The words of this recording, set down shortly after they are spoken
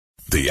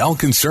The El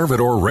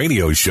Conservador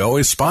radio show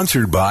is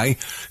sponsored by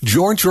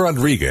George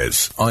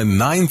Rodriguez on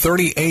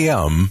 9:30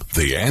 a.m.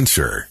 The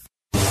Answer.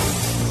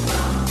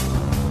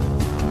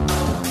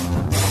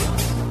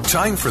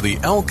 Time for the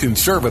El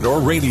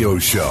Conservador radio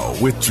show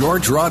with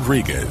George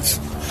Rodriguez.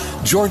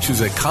 George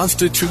is a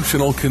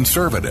constitutional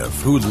conservative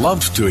who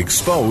loves to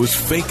expose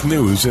fake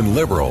news and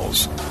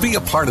liberals. Be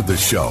a part of the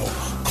show.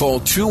 Call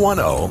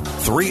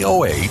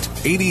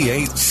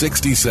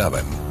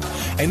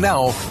 210-308-8867. And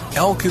now,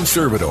 El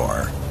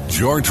Conservador,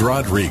 George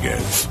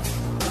Rodriguez.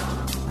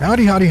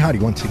 Howdy, howdy, howdy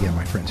once again,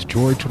 my friends.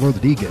 George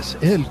Rodriguez,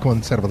 El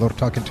Conservador,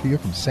 talking to you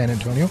from San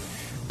Antonio,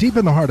 deep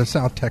in the heart of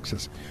South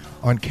Texas,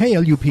 on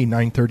KLUP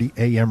 930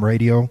 AM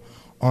radio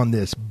on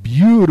this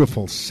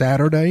beautiful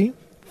Saturday,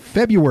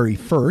 February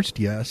 1st.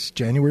 Yes,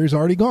 January's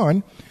already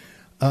gone.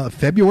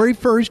 February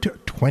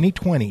 1st,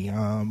 2020.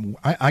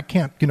 I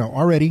can't,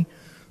 already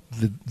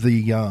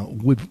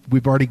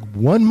we've already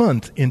 1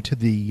 month into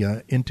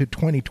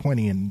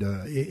 2020, and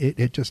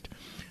it just...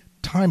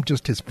 Time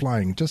just is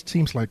flying. Just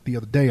seems like the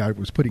other day I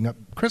was putting up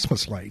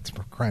Christmas lights,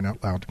 for crying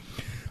out loud.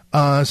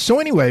 So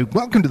anyway,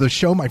 welcome to the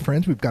show, my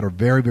friends. We've got a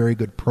very, very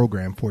good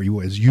program for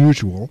you as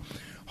usual.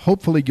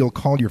 Hopefully you'll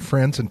call your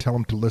friends and tell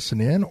them to listen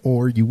in,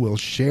 or you will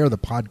share the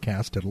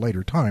podcast at a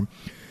later time.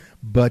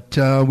 But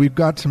we've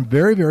got some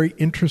very, very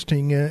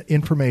interesting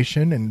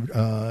information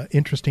and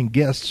interesting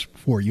guests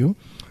for you.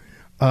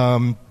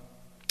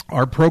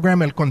 Our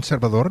program, El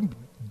Conservador,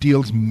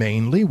 deals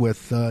mainly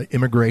with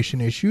immigration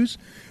issues.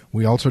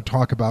 We also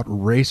talk about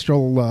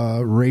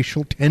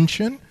racial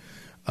tension,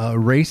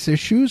 race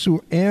issues,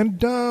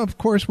 and of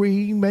course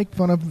we make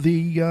fun of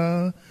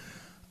the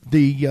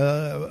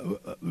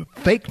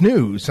fake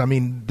news. I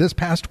mean, this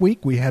past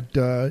week we had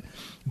the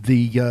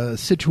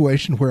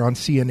situation where on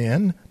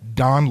CNN,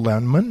 Don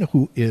Lemon,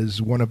 who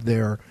is one of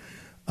their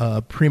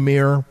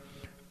premier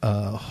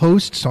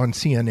hosts on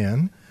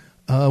CNN,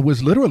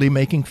 was literally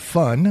making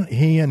fun.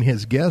 He and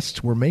his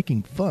guests were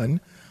making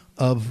fun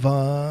of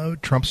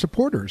Trump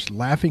supporters,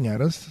 laughing at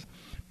us,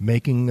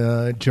 making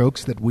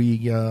jokes that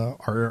we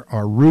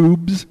are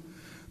rubes,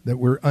 that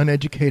we're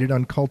uneducated,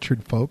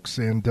 uncultured folks,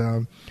 and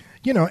and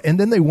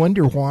then they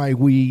wonder why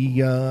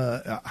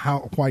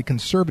why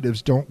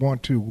conservatives don't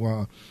want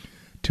to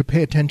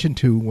pay attention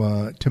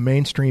to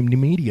mainstream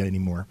media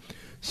anymore.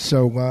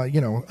 So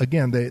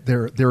again,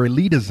 their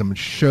elitism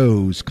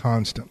shows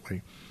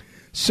constantly.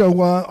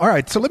 So all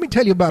right, so let me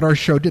tell you about our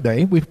show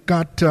today. We've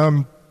got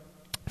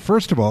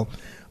first of all.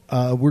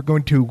 We're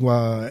going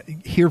to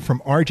hear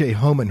from R.J.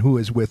 Homan, who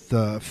is with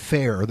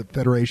FAIR, the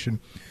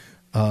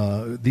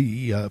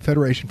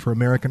Federation for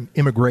American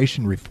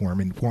Immigration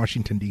Reform in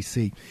Washington,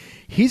 D.C.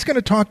 He's going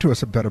to talk to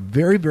us about a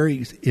very,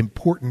 very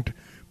important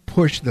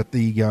push that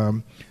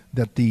the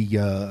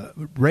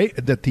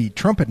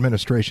Trump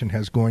administration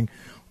has going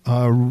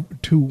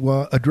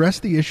to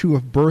address the issue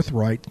of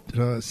birthright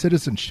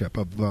citizenship,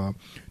 of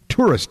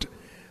tourist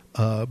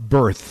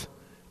birth.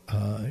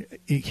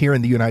 Here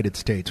in the United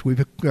States.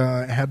 We've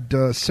had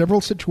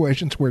several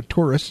situations where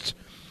tourists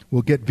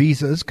will get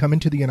visas, come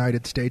into the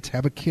United States,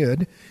 have a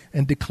kid,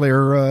 and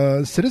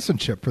declare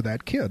citizenship for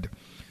that kid.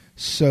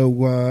 So,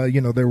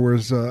 there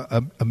was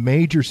a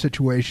major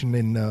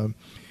situation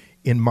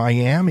in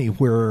Miami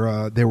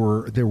where there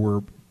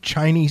were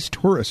Chinese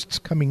tourists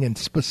coming in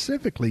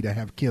specifically to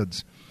have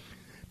kids,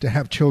 to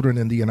have children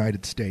in the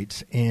United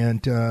States.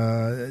 And,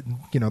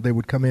 they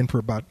would come in for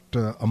about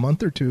a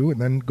month or two and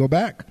then go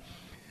back.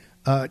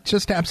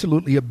 Just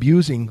absolutely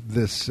abusing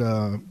this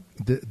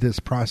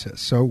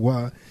process.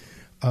 So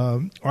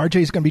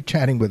RJ is going to be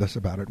chatting with us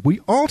about it.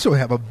 We also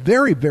have a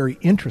very, very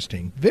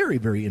interesting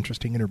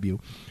interview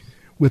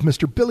with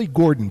Mr. Billy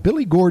Gordon.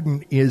 Billy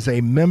Gordon is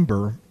a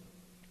member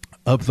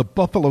of the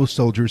Buffalo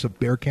Soldiers of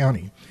Bexar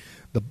County.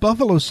 The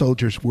Buffalo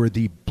Soldiers were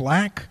the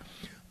black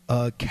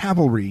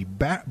cavalry,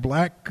 black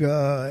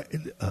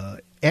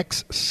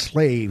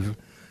ex-slave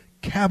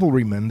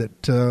cavalrymen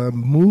that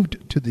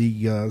moved to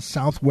the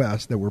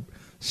Southwest, that were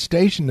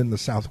stationed in the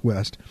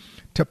Southwest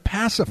to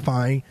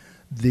pacify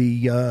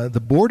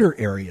the border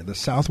area, the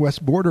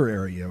Southwest border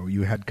area.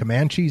 You had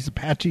Comanches,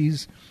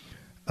 Apaches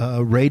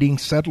raiding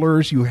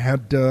settlers. You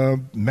had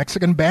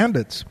Mexican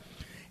bandits.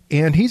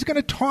 And he's going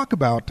to talk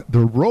about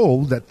the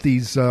role that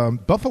these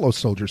Buffalo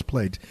Soldiers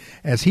played.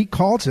 As he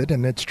calls it,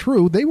 and it's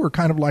true, they were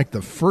kind of like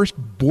the first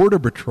border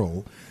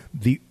patrol,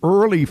 the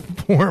early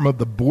form of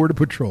the border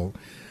patrol.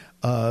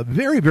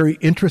 Very, very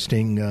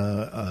interesting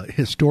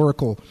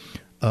historical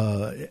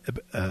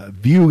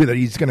view that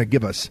he's going to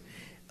give us,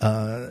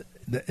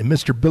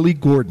 Mr. Billy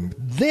Gordon.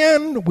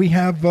 Then we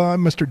have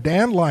Mr.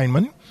 Dan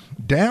Lineman.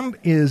 Dan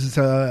is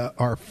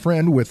our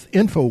friend with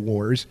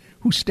InfoWars,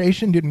 who's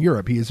stationed in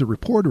Europe. He is a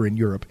reporter in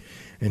Europe,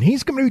 and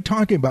he's going to be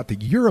talking about the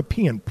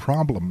European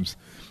problems,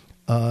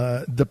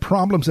 the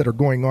problems that are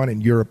going on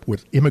in Europe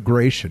with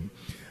immigration.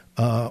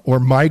 Or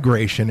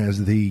migration,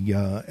 as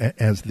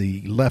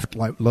the left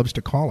loves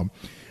to call them.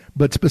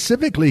 But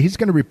specifically, he's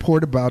going to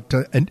report about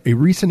a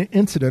recent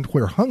incident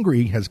where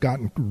Hungary has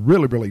gotten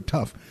really, really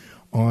tough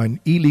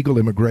on illegal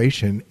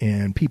immigration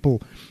and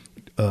people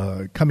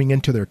coming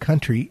into their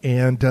country,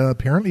 and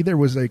apparently there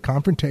was a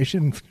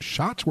confrontation.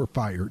 Shots were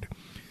fired.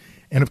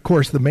 And, of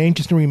course, the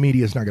mainstream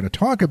media is not going to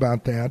talk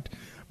about that,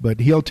 but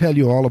he'll tell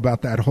you all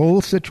about that whole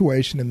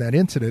situation and that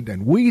incident,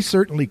 and we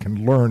certainly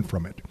can learn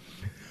from it.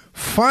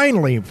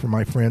 Finally, for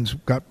my friends,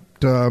 we've got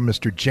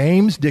Mr.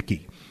 James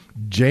Dickey.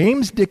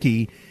 James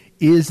Dickey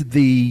is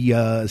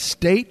the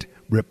state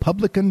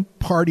Republican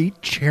Party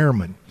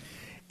chairman.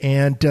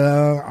 And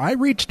I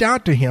reached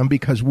out to him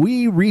because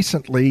we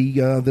recently,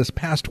 this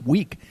past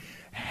week,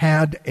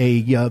 had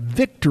a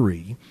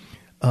victory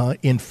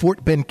in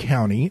Fort Bend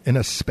County in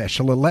a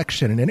special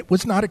election. And it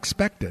was not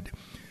expected,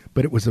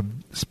 but it was a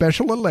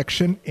special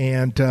election,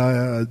 and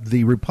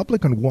the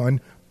Republican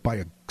won by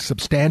a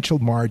substantial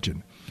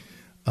margin.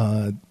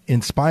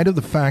 In spite of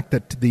the fact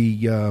that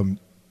the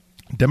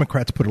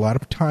Democrats put a lot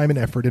of time and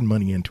effort and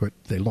money into it,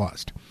 they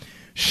lost.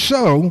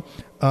 So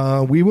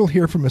we will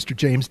hear from Mr.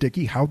 James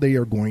Dickey how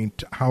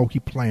he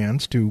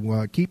plans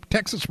to keep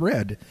Texas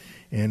red,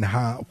 and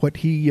what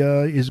he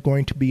is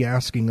going to be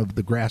asking of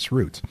the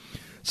grassroots.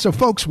 So,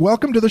 folks,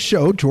 welcome to the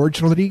show, George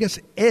Rodriguez,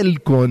 El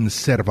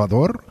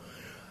Conservador.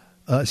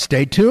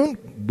 Stay tuned.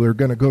 We're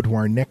going to go to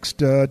our next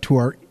to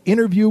our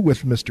interview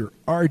with Mr.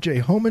 R.J.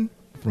 Homan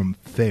from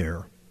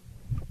FAIR.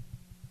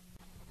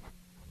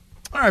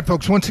 All right,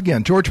 folks, once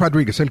again, George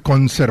Rodriguez, El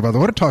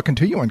Conservador, talking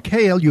to you on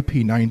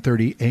KLUP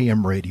 930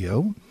 AM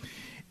radio.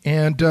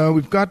 And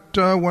we've got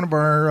one of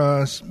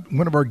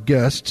our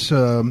guests,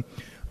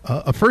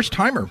 a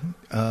first-timer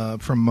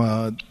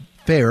from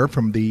FAIR,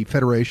 from the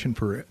Federation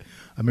for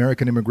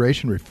American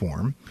Immigration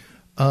Reform,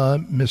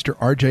 Mr.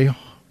 R.J.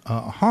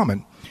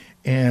 Homan.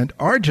 And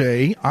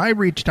R.J., I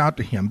reached out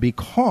to him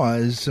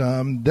because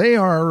they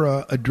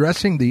are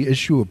addressing the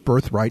issue of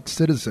birthright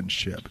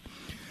citizenship.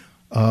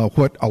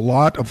 What a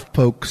lot of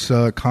folks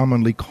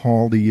commonly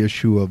call the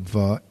issue of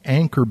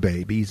anchor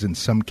babies in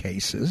some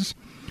cases,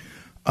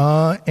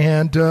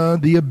 and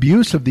the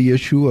abuse of the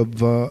issue of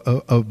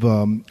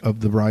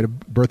the right of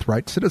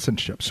birthright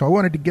citizenship. So I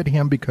wanted to get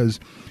him because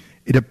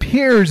it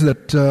appears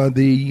that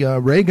the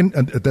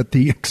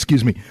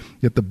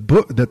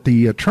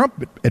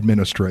Trump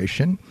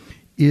administration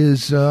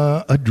is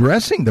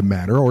addressing the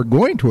matter, or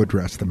going to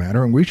address the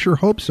matter, and we sure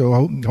hope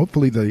so.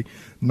 Hopefully the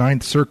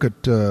Ninth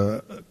Circuit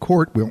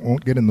Court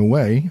won't get in the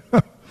way.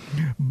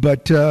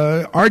 But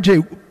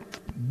RJ,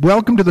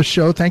 welcome to the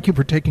show. Thank you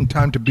for taking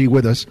time to be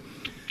with us.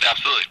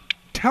 Absolutely.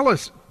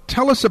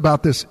 Tell us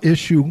about this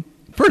issue.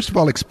 First of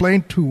all,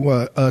 explain to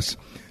us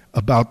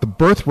about the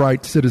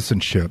birthright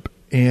citizenship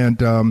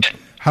and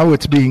how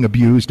it's being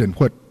abused, and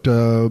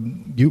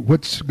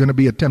what's going to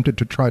be attempted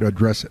to try to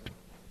address it.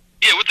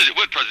 Yeah, what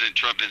President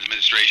Trump and his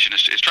administration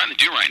is trying to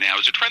do right now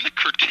is they're trying to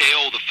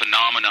curtail the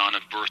phenomenon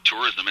of birth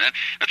tourism. And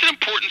that's an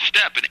important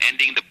step in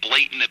ending the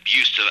blatant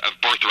abuse of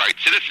birthright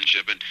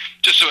citizenship. And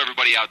just so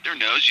everybody out there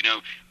knows,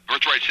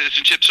 birthright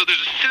citizenship, so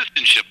there's a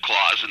citizenship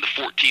clause in the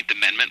 14th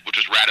Amendment, which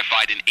was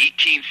ratified in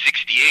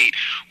 1868,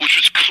 which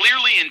was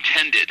clearly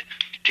intended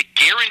to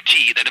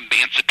guarantee that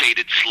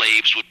emancipated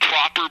slaves would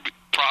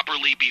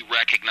properly be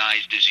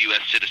recognized as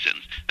U.S.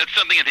 citizens. That's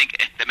something I think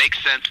that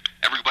makes sense.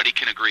 Everybody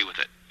can agree with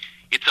it.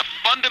 It's a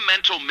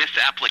fundamental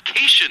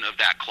misapplication of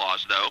that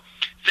clause, though,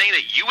 saying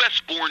that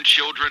U.S.-born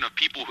children of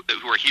people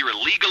who are here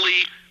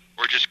illegally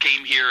or just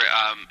came here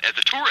as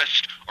a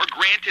tourist are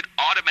granted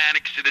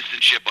automatic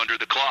citizenship under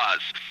the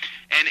clause.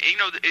 And,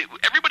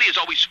 everybody is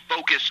always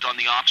focused on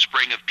the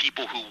offspring of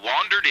people who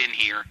wandered in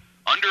here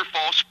under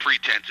false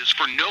pretenses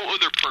for no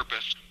other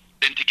purpose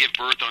than to give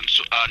birth on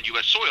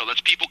U.S. soil.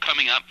 That's people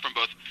coming up from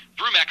both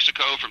through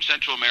Mexico, from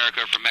Central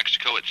America, from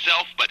Mexico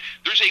itself. But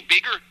there's a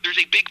big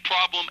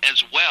problem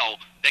as well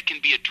that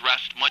can be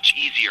addressed much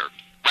easier,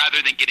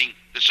 rather than getting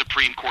the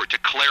Supreme Court to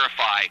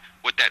clarify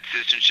what that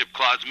citizenship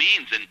clause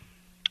means. And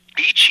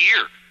each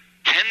year,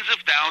 tens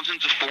of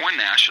thousands of foreign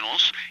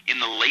nationals in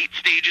the late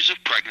stages of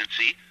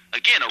pregnancy,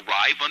 again,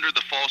 arrive under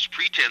the false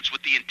pretense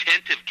with the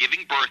intent of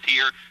giving birth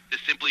here to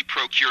simply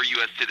procure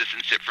U.S.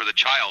 citizenship for the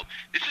child.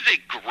 This is a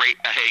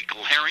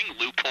glaring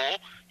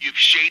loophole. You have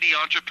shady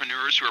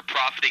entrepreneurs who are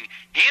profiting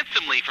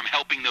handsomely from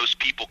helping those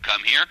people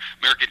come here.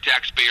 American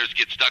taxpayers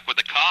get stuck with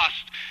the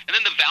cost, and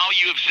then the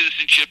value of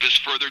citizenship is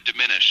further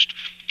diminished.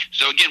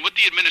 So again, what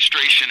the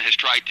administration has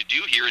tried to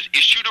do here is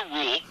issued a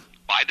rule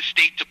by the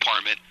State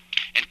Department,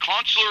 and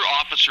consular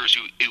officers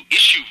who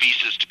issue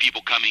visas to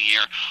people coming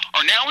here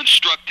are now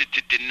instructed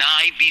to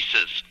deny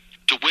visas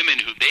to women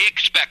who they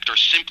expect are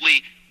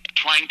simply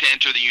trying to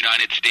enter the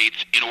United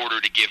States in order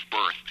to give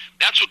birth.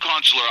 That's what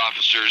consular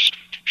officers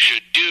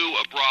should do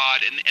abroad.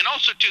 And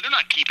also, too, they're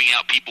not keeping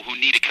out people who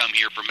need to come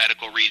here for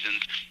medical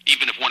reasons,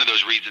 even if one of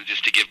those reasons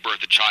is to give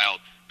birth a child.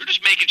 They're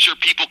just making sure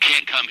people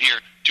can't come here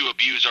to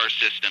abuse our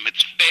system.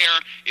 It's fair.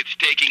 It's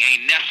taking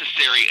a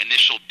necessary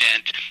initial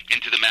dent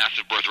into the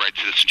massive birthright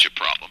citizenship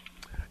problem.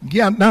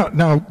 Yeah.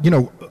 Now,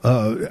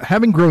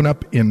 having grown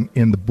up on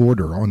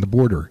the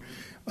border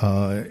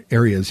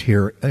areas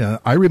here,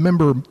 I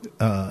remember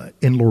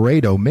in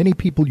Laredo, many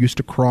people used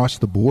to cross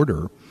the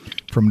border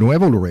from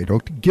Nuevo Laredo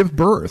to give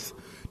birth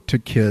to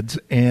kids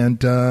and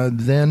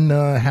then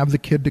have the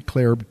kid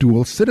declare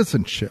dual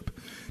citizenship.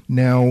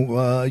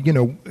 Now,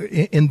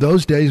 in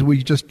those days,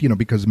 we just,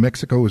 because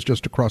Mexico was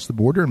just across the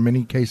border, in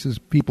many cases,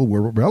 people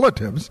were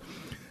relatives.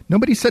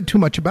 Nobody said too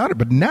much about it.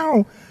 But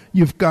now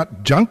you've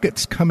got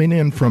junkets coming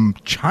in from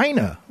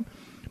China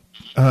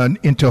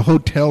into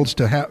hotels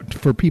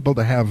for people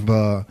to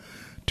have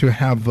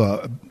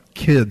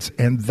kids,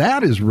 and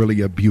that is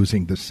really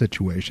abusing the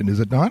situation,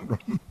 is it not?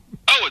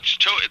 Oh, it's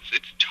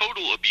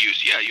total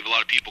abuse. Yeah, you have a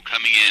lot of people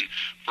coming in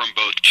from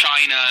both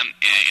China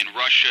and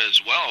Russia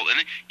as well.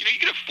 And, you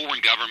can have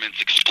foreign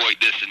governments exploit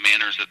this in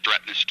manners that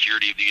threaten the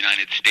security of the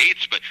United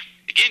States. But,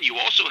 again, you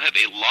also have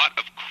a lot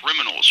of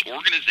criminals,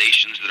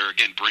 organizations that are,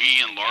 again, bringing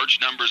in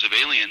large numbers of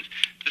aliens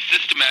to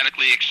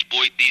systematically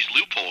exploit these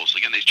loopholes.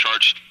 Again, they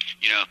charge,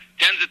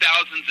 tens of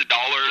thousands of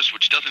dollars,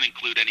 which doesn't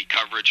include any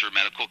coverage or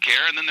medical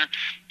care. And then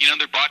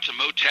they're brought to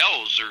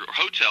motels or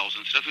hotels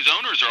and stuff whose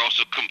owners are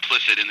also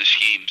complicit in the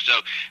scheme.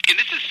 So,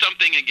 again, this is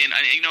something, again,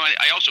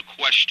 I also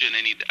question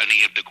any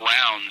of the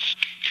grounds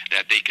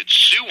that they could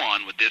sue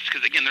on with this,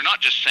 because, again, they're not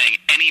just saying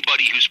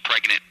anybody who's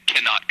pregnant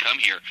cannot come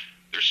here.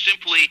 They're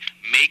simply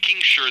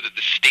making sure that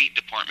the State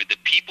Department, the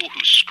people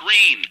who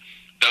screen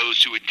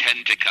those who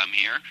intend to come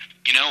here,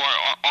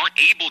 aren't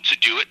able to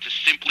do it to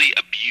simply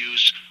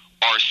abuse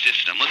our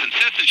system. Listen,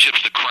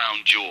 citizenship's the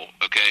crown jewel,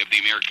 okay, of the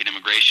American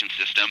immigration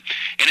system,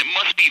 and it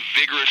must be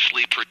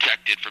vigorously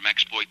protected from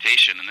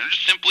exploitation. And they're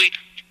just simply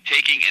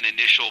taking an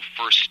initial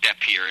first step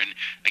here. And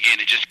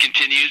again, it just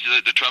continues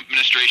the Trump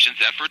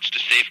administration's efforts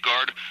to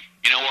safeguard,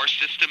 our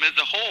system as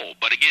a whole.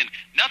 But again,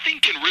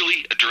 nothing can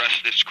really address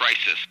this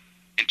crisis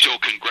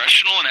until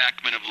congressional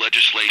enactment of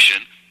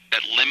legislation that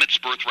limits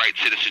birthright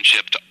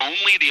citizenship to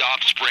only the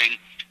offspring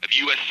of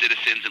U.S.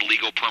 citizens and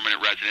legal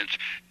permanent residents,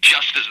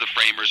 just as the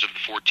framers of the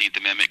 14th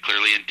Amendment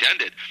clearly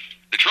intended.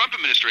 The Trump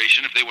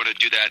administration, if they want to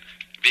do that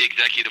via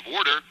executive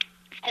order,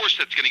 of course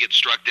that's going to get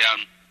struck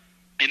down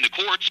in the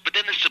courts, but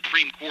then the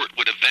Supreme Court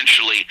would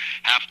eventually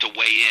have to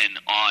weigh in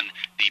on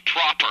the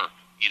proper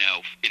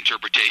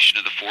interpretation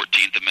of the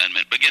 14th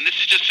Amendment. But again, this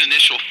is just an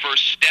initial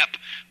first step.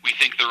 We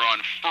think they're on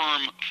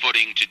firm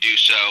footing to do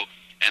so,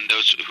 and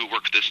those who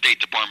work for the State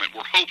Department,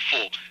 we're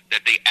hopeful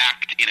that they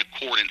act in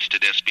accordance to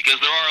this, because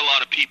there are a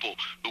lot of people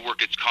who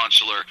work as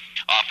consular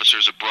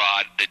officers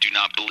abroad that do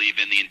not believe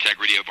in the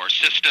integrity of our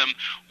system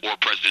or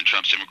President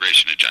Trump's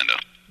immigration agenda.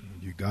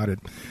 You got it.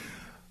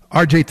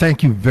 RJ,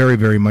 thank you very,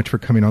 very much for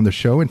coming on the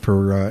show and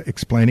for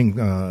explaining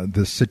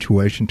this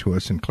situation to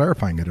us and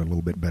clarifying it a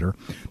little bit better.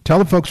 Tell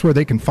the folks where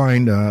they can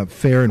find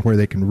FAIR and where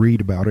they can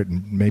read about it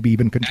and maybe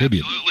even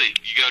contribute. Absolutely.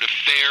 You go to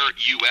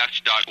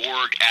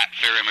fairus.org,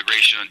 @Fair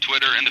Immigration on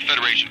Twitter, and the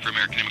Federation for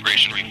American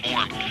Immigration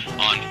Reform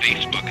on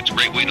Facebook. It's a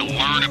great way to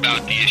learn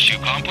about the issue,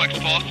 complex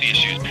policy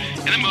issues,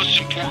 and then most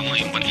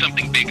importantly, when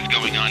something big is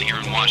going on here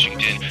in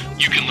Washington,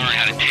 you can learn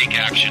how to take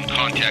action,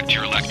 contact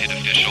your elected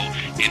official,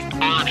 and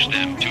urge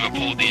them to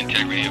uphold the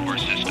integrity of our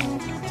system.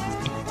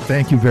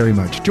 Thank you very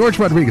much. George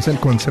Rodriguez, El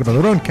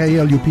Conservador, on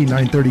KLUP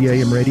 930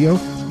 AM Radio,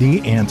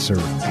 The Answer.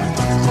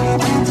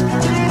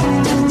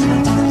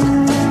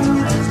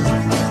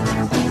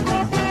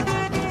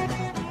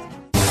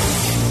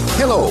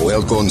 Hello,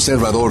 El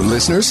Conservador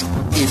listeners.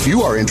 If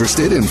you are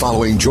interested in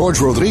following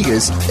George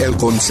Rodriguez, El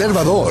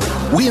Conservador,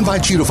 we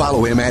invite you to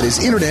follow him at his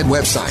internet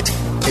website,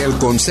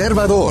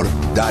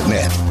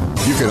 elconservador.net.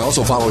 You can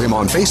also follow him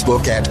on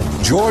Facebook at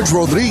George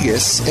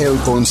Rodriguez El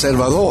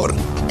Conservador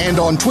and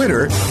on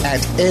Twitter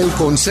at El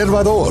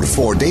Conservador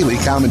for daily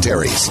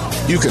commentaries.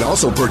 You can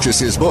also purchase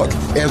his book,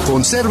 El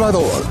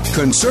Conservador,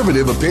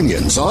 Conservative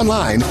Opinions,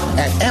 online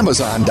at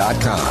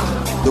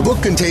Amazon.com. The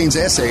book contains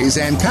essays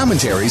and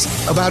commentaries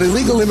about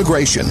illegal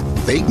immigration,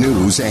 fake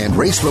news, and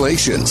race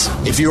relations.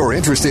 If you are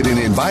interested in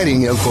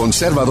inviting El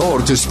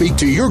Conservador to speak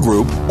to your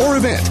group or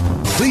event,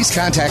 please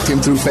contact him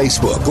through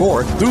Facebook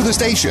or through the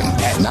station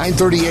at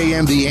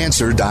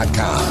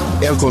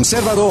 930amtheanswer.com. El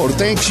Conservador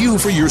thanks you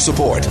for your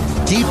support.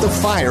 Keep the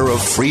fire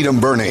of freedom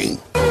burning.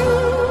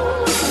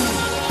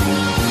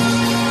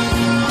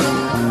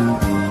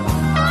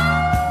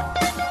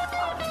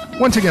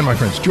 Once again, my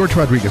friends, George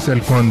Rodriguez,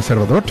 El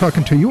Conservador,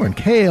 talking to you on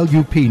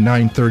KLUP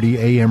 930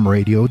 AM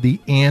Radio,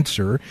 The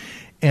Answer.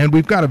 And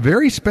we've got a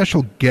very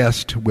special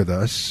guest with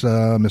us,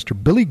 Mr.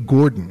 Billy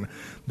Gordon.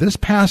 This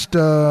past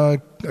a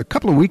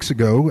couple of weeks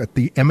ago at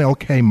the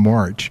MLK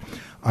March,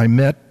 I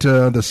met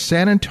the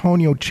San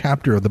Antonio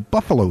chapter of the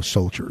Buffalo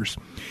Soldiers.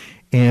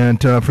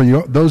 And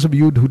for those of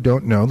you who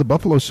don't know, the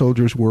Buffalo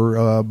Soldiers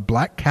were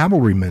black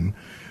cavalrymen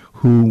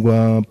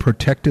who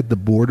protected the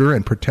border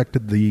and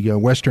protected the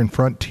western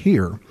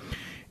frontier.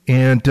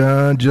 And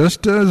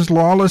just as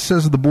lawless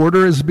as the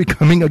border is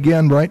becoming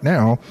again right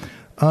now,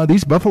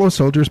 these Buffalo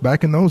Soldiers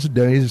back in those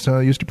days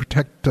used to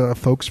protect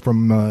folks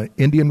from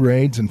Indian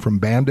raids and from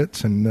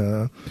bandits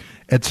and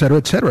et cetera,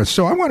 et cetera.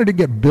 So I wanted to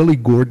get Billy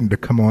Gordon to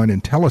come on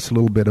and tell us a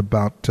little bit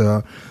about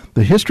the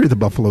history of the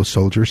Buffalo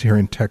Soldiers here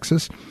in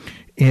Texas.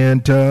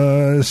 And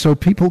so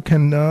people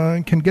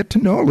can get to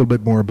know a little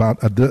bit more about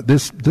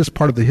this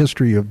part of the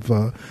history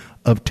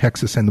of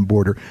Texas and the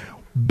border.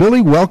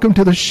 Billy, welcome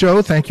to the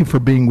show. Thank you for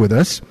being with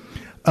us.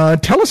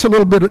 Tell us a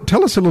little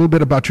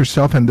bit about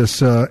yourself and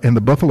this and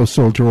the Buffalo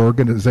Soldier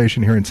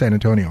organization here in San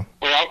Antonio.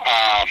 Well,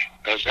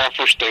 as I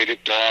first stated,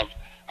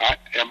 I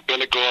am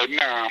Billy Gordon.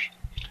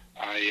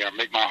 I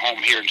make my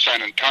home here in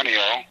San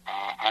Antonio.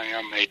 I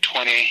am a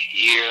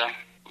 20-year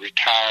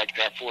retired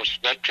Air Force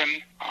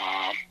veteran,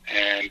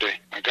 and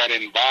I got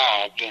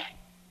involved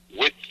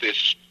with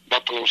this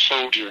Buffalo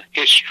Soldier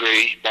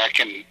history back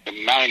in the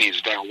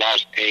 90s. There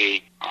was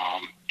a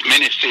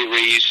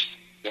miniseries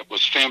that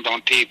was filmed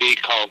on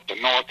TV called The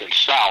North and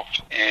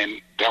South,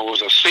 and there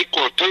was a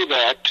sequel to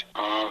that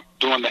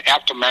during the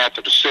aftermath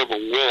of the Civil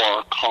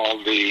War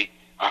called the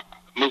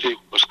movie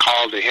was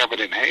called The Heaven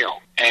and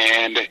Hell,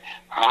 and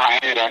I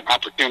had an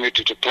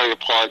opportunity to play a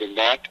part in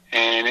that,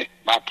 and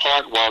my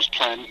part was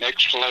playing an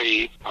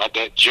ex-slave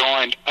that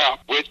joined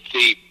up with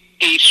the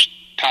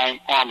peacetime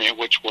army,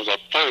 which was a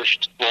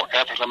first for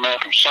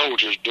African-American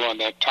soldiers during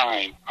that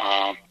time.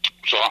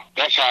 So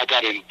that's how I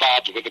got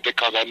involved with it,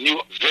 because I knew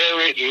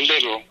very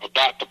little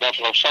about the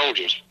Buffalo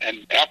Soldiers.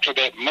 And after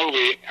that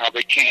movie, I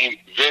became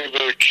very,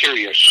 very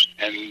curious.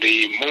 And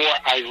the more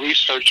I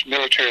researched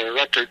military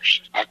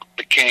records, I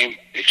became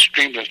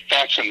extremely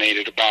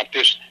fascinated about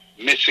this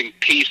missing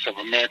piece of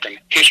American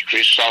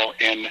history. So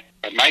in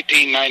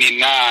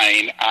 1999,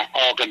 I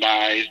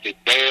organized the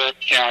Bexar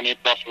County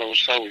Buffalo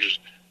Soldiers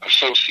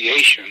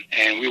Association,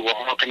 and we were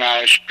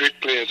organized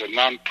strictly as a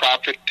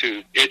nonprofit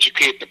to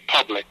educate the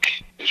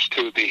public as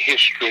to the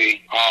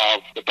history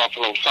of the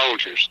Buffalo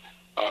Soldiers.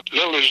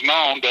 Little is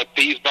known that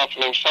these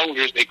Buffalo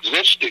Soldiers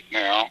existed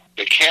now,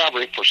 the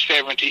cavalry, for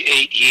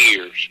 78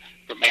 years,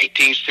 from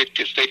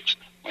 1866,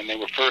 when they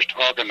were first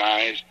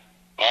organized,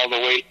 all the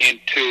way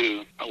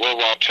into World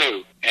War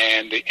II.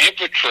 And the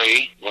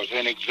infantry was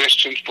in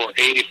existence for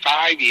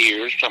 85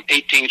 years, from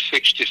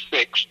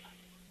 1866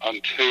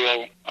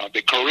 until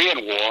the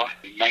Korean War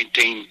in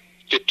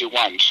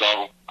 1951.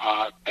 So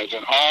as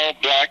an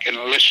all-black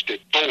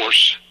enlisted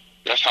force,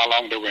 that's how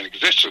long they were in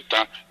existence.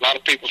 A lot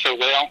of people say,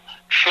 well,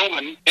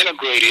 Truman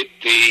integrated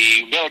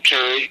the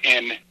military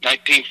in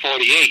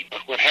 1948. But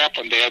what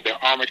happened there, the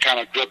Army kind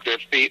of dragged their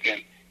feet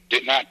and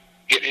did not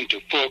get into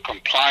full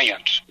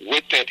compliance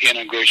with that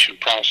integration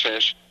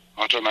process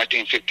until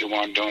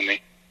 1951 during the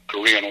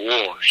Korean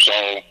War.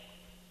 So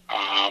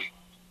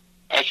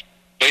that's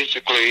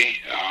basically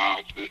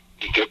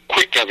the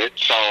quick of it.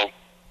 So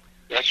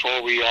that's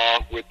where we are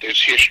with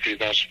this history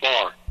thus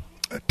far.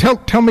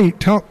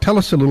 Tell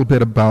us a little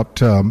bit about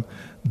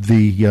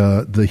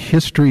the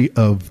history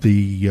of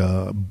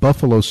the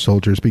Buffalo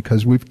Soldiers,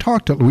 because we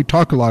talk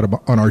a lot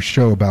about, on our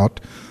show, about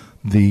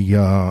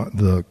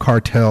the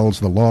cartels,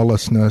 the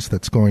lawlessness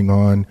that's going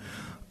on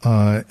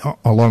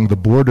along the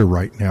border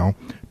right now.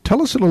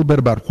 Tell us a little bit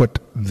about what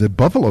the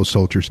Buffalo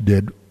Soldiers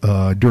did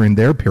during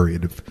their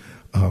period of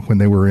when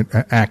they were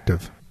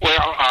active.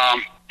 Well,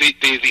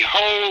 the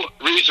whole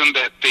reason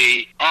that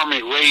the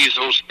Army raised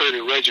those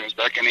 30 regiments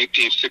back in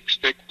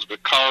 1866 was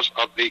because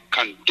of the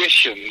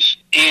conditions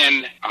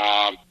in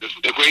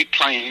the Great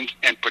Plains,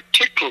 and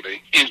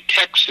particularly in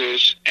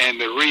Texas and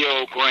the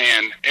Rio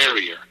Grande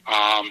area.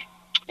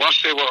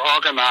 Once they were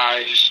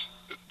organized,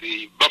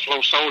 the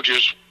Buffalo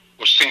Soldiers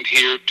were sent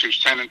here to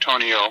San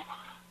Antonio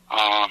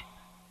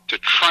to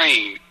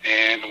train,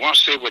 and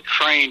once they were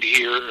trained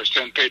here at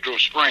San Pedro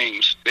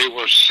Springs, they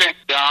were sent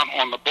down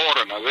on the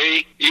border. Now,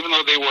 even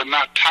though they were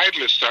not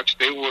titled as such,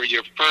 they were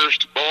your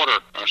first border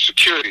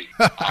security.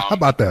 How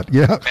about that?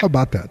 Yeah, how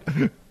about that?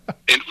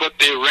 And what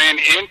they ran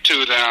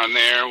into down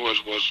there was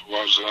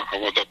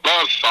a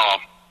buzzsaw,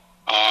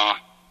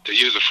 to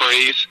use a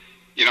phrase.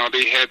 You know,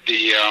 they had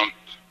the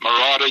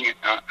marauding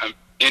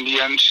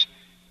Indians,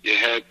 you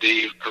had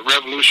the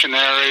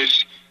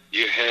revolutionaries,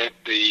 you had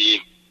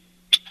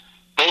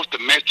both the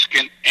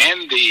Mexican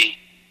and the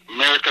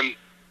American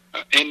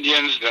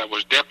Indians that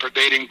was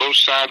depredating both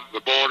sides of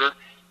the border,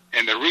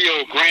 and the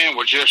Rio Grande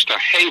was just a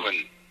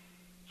haven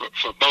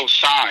for both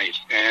sides.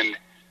 And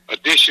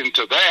addition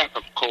to that,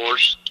 of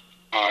course,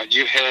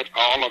 you had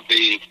all of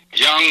the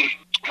young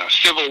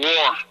Civil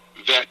War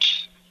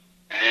vets,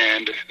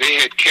 and they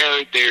had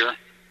carried their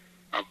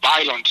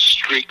violent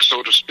streak,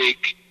 so to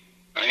speak,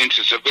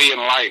 into civilian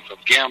life of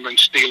gambling,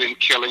 stealing,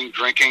 killing,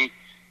 drinking,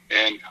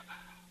 and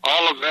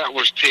all of that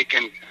was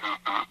taking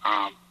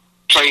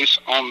place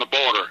on the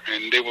border,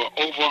 and they were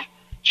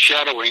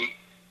overshadowing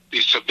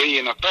the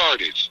civilian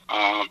authorities.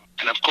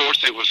 And of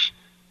course, they was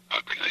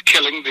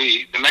killing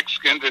the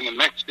Mexicans, and the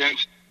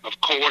Mexicans,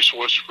 of course,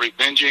 was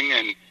revenging,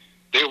 and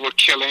they were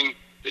killing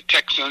the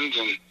Texans,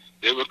 and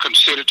they were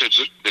considered to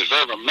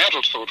deserve a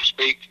medal, so to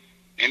speak,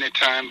 any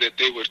time that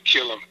they would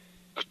kill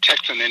a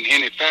Texan in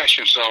any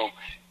fashion. So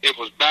it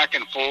was back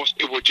and forth.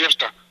 It was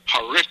just a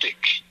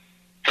horrific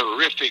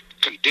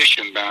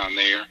condition down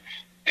there.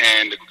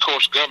 And of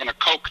course, Governor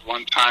Koch at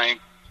one time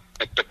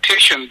had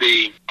petitioned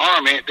the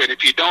Army that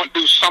if you don't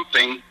do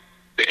something,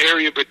 the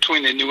area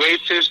between the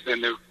Nueces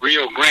and the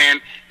Rio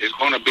Grande is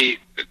going to be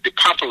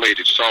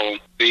depopulated. So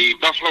the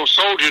Buffalo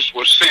Soldiers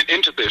were sent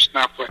into this.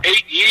 Now, for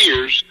 8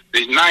 years,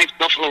 the 9th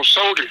Buffalo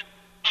Soldier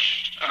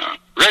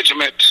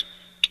regiment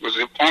was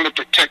the only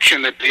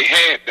protection that they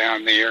had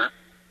down there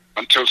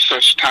until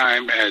such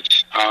time as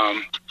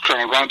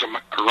Colonel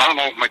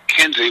Ronald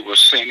McKenzie was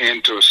sent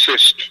in to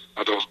assist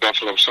those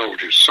Buffalo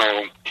soldiers.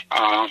 So,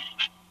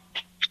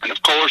 and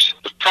of course,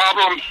 the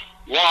problem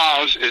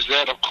is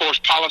that, of course,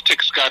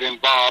 politics got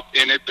involved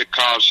in it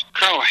because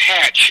Colonel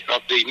Hatch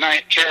of the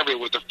 9th Cavalry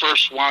was the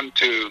first one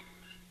to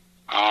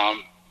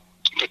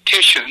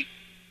petition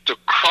to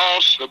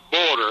cross the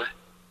border,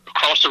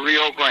 across the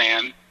Rio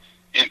Grande,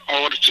 in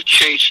order to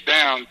chase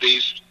down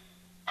these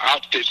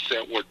outfits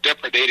that were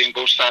depredating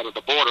both sides of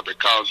the border,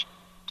 because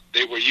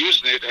they were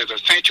using it as a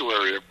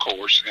sanctuary, of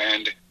course.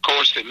 And, of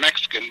course, the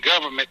Mexican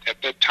government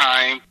at that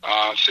time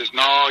says,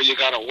 no, you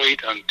got to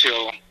wait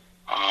until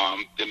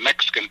the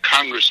Mexican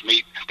Congress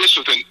meet. This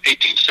was in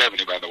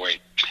 1870, by the way.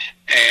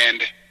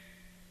 And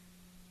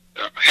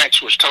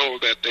Hatch was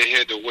told that they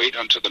had to wait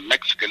until the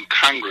Mexican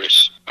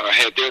Congress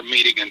had their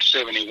meeting in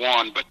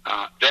 71, but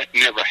that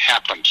never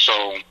happened.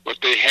 So what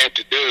they had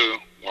to do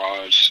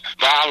was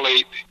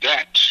violate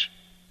that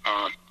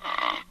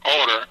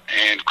order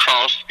and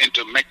cross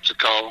into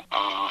Mexico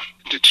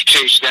to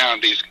chase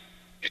down these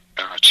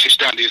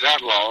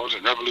outlaws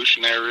and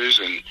revolutionaries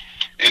and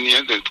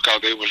Indians, because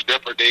they was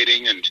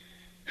depredating and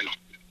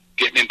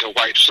getting into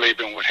white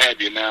slavery and what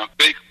have you. Now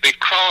they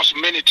crossed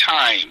many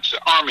times. The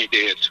Army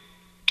did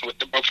with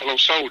the Buffalo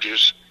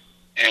soldiers,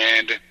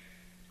 and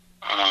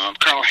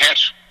Colonel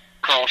Hatch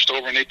crossed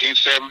over in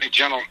 1870.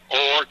 General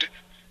Ord,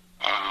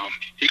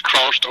 he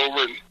crossed over,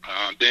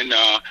 and then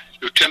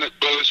Lieutenant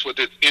Bullis with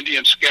his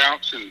Indian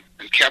scouts and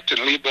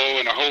Captain Lebo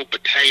and a whole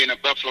battalion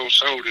of Buffalo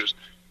soldiers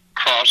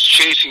crossed,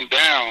 chasing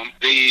down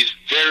these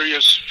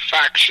various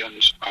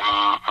factions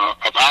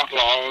of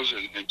outlaws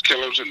and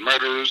killers and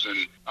murderers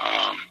and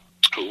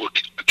who were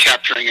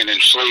capturing and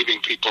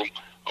enslaving people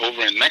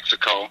over in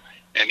Mexico.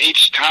 And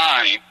each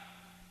time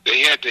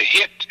they had to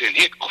hit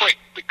quick,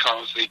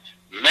 because the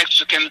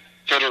Mexican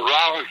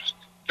federales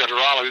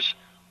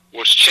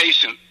was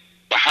chasing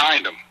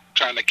behind them,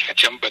 trying to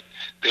catch them, but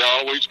they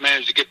always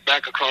managed to get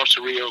back across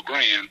the Rio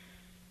Grande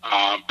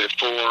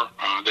before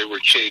they were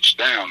chased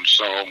down.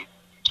 So,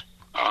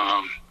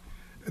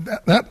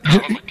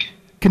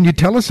 can you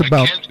tell us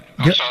about?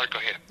 Sorry, go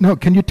ahead. No,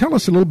 can you tell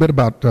us a little bit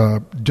about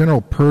General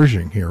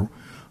Pershing here?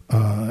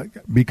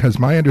 Because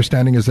my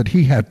understanding is that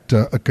he had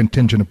a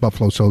contingent of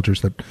Buffalo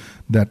soldiers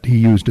that he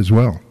used as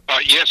well.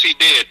 Yes, he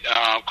did.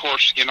 Of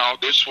course,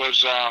 this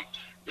was a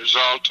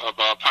result of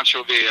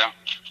Pancho Villa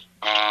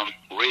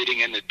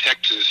raiding into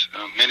Texas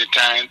many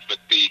times, but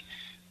the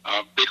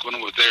big one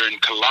was there in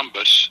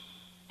Columbus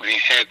when he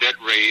had that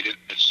raid in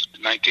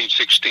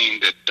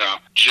 1916, that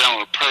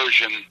General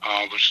Pershing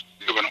was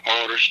given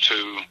orders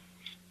to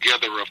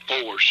gather a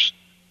force,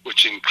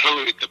 which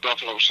included the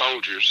Buffalo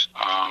soldiers,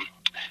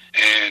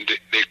 and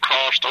they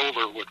crossed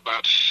over with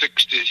about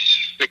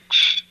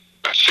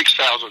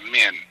 6,000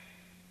 men,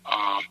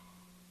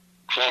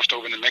 crossed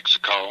over to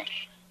Mexico.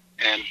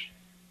 And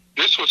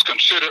this was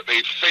considered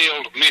a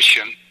failed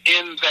mission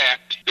in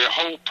that their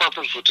whole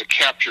purpose was to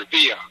capture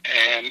Villa.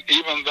 And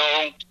even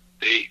though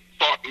they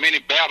fought many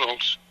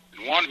battles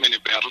and won many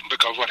battles,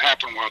 because what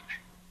happened was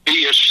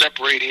Villa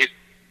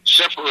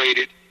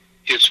separated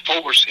his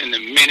force into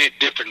many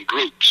different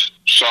groups.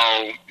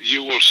 So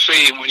you will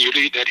see when you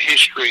read that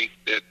history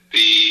that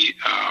the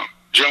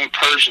General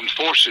Pershing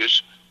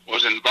forces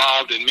was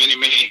involved in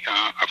many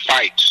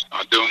fights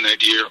during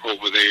that year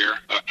over there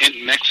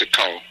in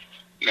Mexico.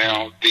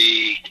 Now,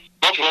 the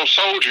Buffalo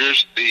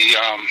soldiers, the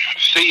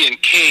C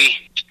and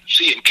K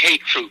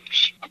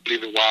troops, I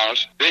believe it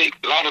was, a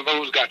lot of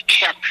those got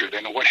captured.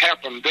 And what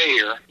happened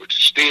there,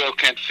 which still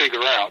can't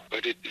figure out,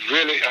 but it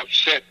really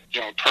upset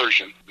General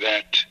Pershing,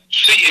 that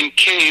C and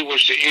K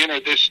was to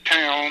enter this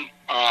town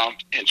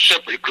in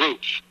separate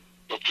groups.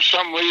 But for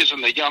some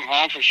reason, the young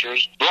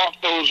officers brought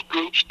those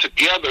groups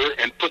together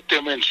and put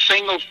them in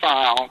single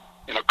file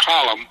in a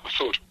column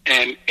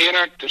and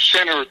entered the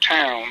center of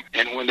town.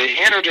 And when they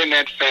entered in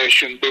that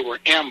fashion, they were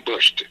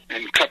ambushed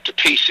and cut to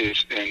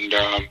pieces. And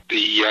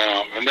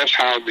and that's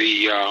how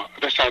they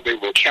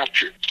were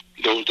captured,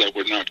 those that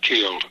were not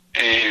killed.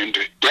 And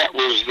that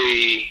was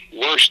the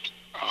worst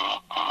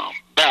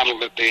battle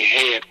that they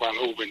had while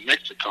over in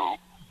Mexico.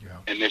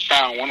 Yeah. And they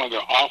found one of the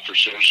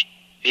officers.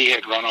 He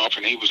had run off,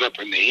 and he was up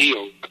in the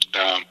hill. But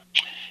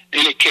in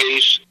any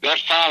case, that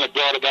finally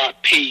brought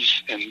about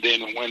peace. And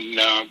then when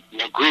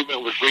the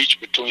agreement was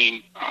reached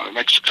between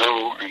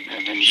Mexico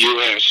and the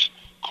U.S.,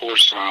 of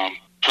course,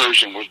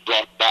 Pershing was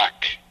brought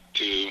back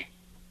to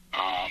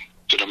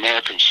the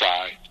American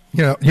side.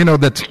 Yeah,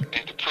 that's.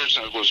 And the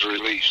prisoner was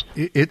released.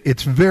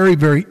 It's very,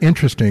 very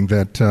interesting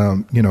that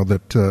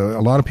that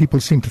a lot of people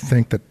seem to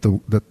think that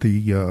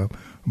the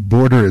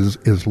border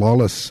is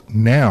lawless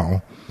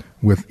now,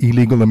 with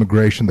illegal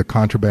immigration, the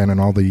contraband,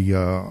 and all of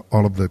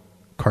the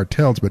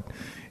cartels, but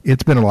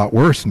it's been a lot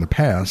worse in the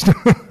past. George,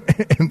 I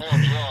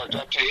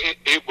tell you,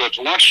 it was,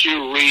 once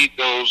you read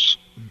those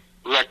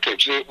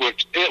records, it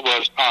was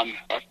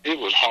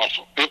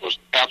awful. It was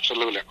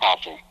absolutely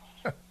awful.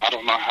 I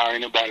don't know how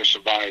anybody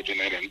survived in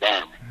that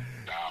environment.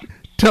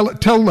 Tell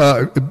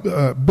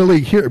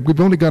Billy here.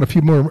 We've only got a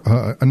few more,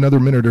 another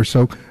minute or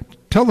so.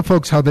 Tell the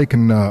folks how they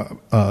can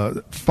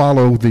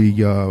follow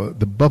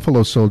the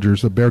Buffalo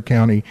Soldiers of Bexar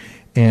County,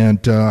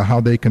 and how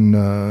they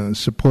can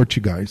support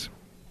you guys.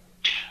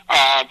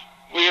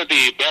 We are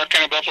the Bexar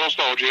County Buffalo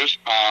Soldiers.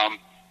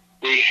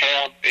 We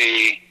have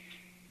a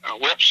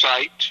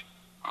website,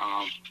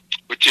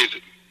 which is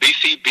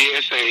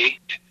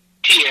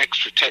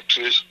BCBSA-TX for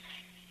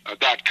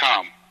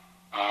Texas.com.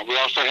 We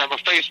also have a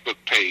Facebook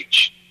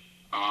page.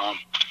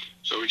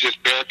 So we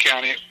just Bexar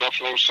County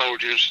Buffalo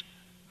Soldiers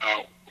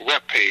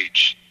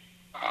webpage.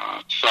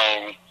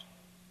 So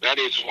that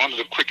is one of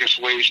the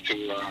quickest ways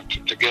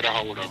to get a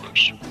hold of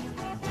us. You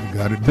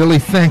got it. Billy,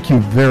 thank you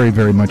very,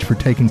 very much for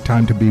taking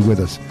time to be with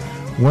us.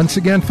 Once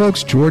again,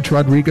 folks, George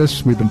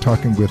Rodriguez. We've been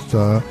talking with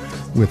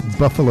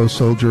Buffalo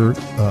Soldier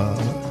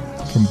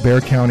from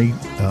Bexar County,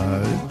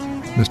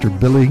 Mr.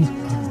 Billy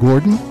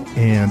Gordon.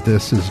 And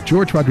this is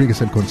George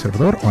Rodriguez, El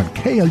Conservador, on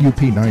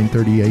KLUP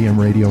 930 AM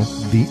radio,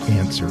 The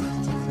Answer.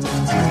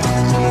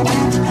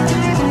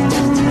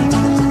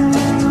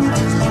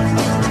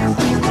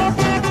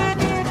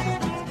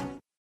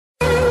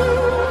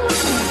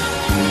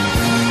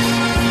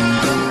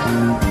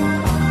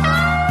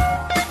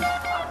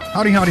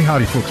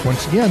 Howdy, folks.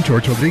 Once again,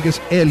 George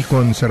Rodriguez, El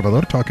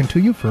Conservador, talking to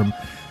you from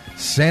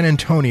San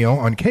Antonio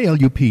on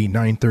KLUP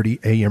 930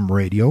 AM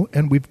radio.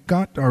 And we've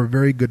got our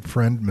very good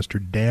friend,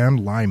 Mr. Dan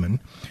Lyman,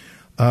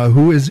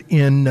 who is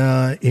in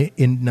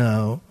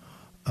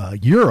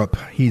Europe.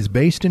 He's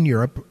based in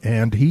Europe,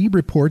 and he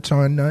reports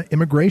on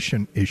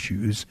immigration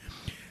issues.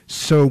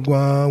 So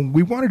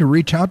we wanted to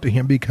reach out to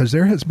him because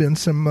there has been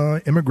some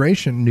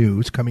immigration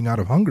news coming out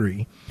of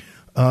Hungary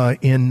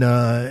in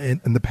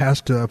the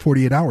past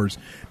 48 hours.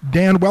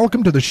 Dan,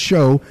 welcome to the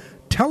show.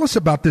 Tell us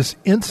about this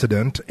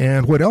incident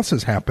and what else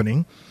is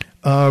happening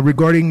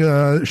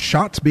regarding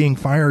shots being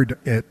fired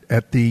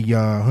at the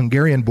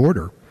Hungarian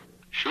border.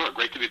 Sure.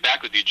 Great to be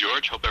back with you,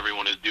 George. Hope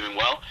everyone is doing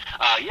well.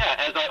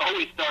 As I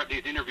always start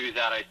these interviews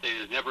out, I say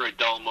there's never a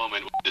dull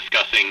moment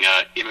discussing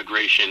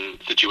immigration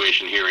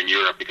situation here in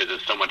Europe because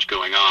there's so much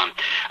going on.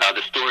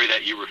 The story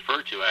that you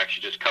referred to, I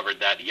actually just covered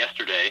that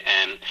yesterday,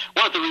 and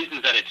one of the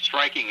reasons that it's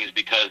striking is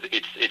because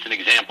it's an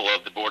example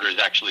of the borders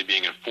actually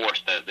being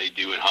enforced as they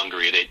do in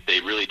Hungary. They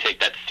really take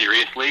that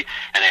seriously,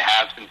 and they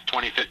have since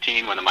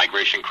 2015 when the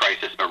migration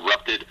crisis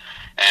erupted.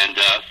 And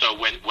so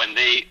when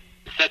they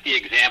set the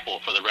example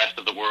for the rest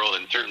of the world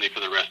and certainly for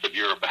the rest of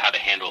Europe of how to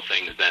handle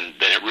things, then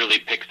it really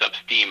picks up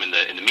steam in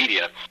the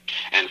media.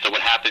 And so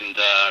what happened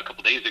a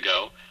couple days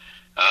ago,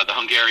 the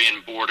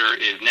Hungarian border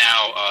is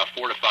now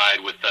fortified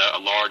with a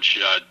large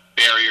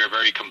barrier,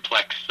 very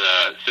complex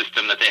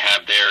system that they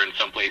have there. In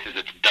some places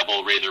it's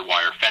double razor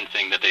wire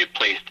fencing that they've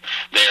placed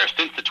there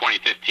since the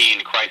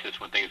 2015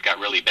 crisis when things got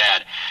really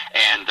bad.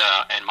 And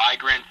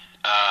migrants,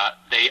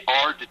 they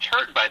are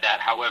deterred by that.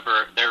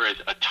 However, there is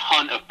a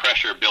ton of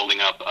pressure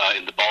building up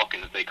in the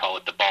Balkans. They call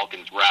it the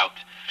Balkans route.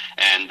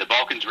 And the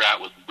Balkans route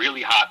was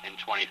really hot in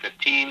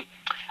 2015.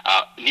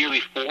 Nearly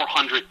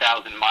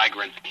 400,000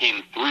 migrants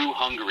came through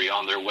Hungary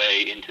on their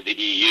way into the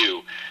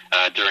EU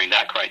during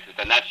that crisis.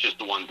 And that's just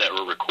the ones that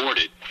were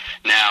recorded.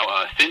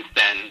 Now, since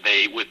then,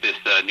 with this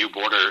new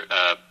border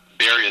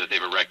barrier that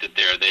they've erected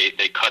there,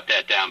 they cut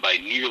that down by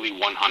nearly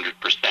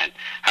 100%.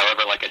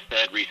 However, like I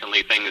said,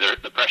 recently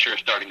the pressure is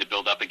starting to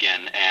build up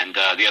again, and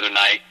the other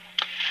night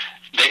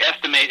they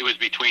estimate it was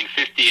between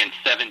 50 and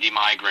 70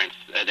 migrants.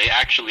 They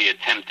actually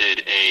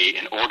attempted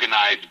an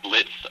organized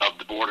blitz of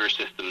the border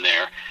system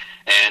there,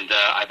 and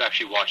I've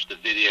actually watched the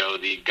video.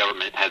 The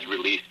government has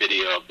released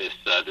video of this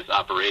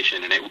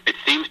operation, and it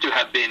seems to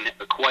have been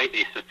quite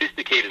a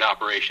sophisticated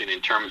operation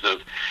in terms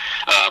of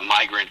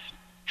migrants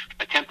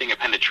attempting a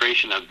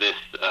penetration of this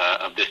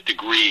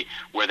degree,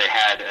 where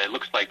it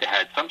looks like they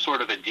had some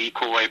sort of a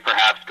decoy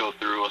perhaps go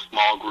through a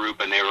small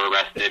group and they were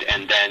arrested,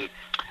 and then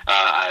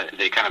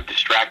they kind of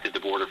distracted the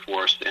border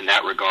force in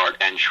that regard.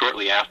 And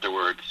shortly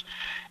afterwards,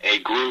 a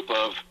group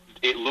of,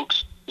 it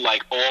looks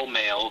like all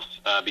males,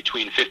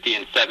 between 50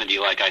 and 70,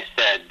 like I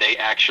said, they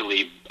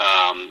actually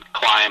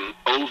climb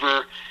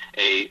over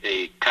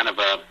a kind of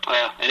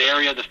an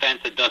area of the fence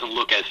that doesn't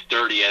look as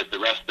sturdy as the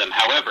rest of them.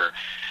 However,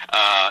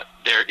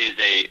 there is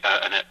a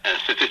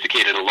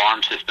sophisticated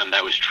alarm system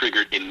that was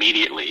triggered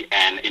immediately,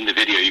 and in the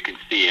video you can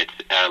see it.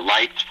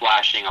 Lights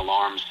flashing,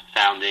 alarms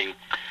sounding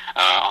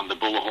on the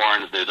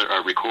bullhorns. There's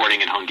a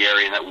recording in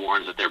Hungarian that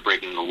warns that they're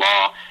breaking the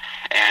law,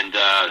 and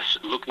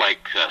looked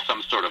like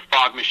some sort of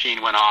fog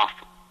machine went off.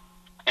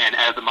 And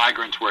as the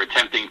migrants were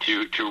attempting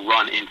to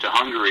run into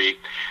Hungary,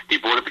 the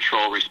Border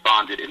Patrol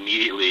responded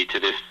immediately to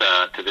this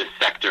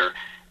sector,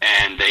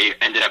 and they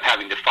ended up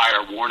having to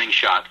fire warning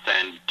shots.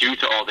 And due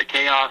to all the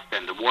chaos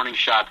and the warning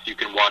shots, you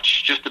can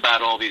watch just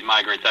about all these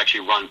migrants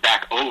actually run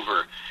back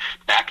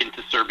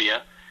into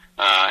Serbia,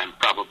 and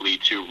probably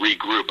to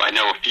regroup. I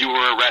know a few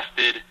were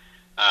arrested,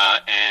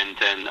 and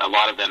then a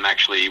lot of them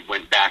actually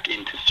went back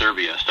into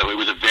Serbia. So it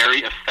was a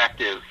very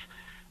effective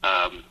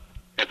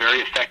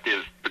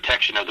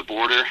protection of the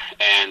border,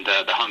 and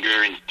the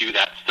Hungarians do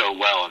that so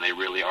well, and they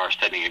really are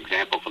setting an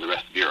example for the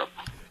rest of Europe.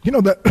 You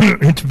know,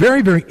 it's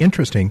very, very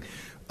interesting,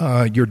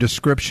 your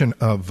description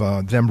of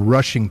them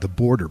rushing the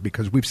border,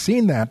 because we've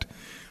seen that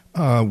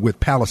with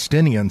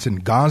Palestinians in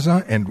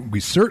Gaza, and we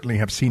certainly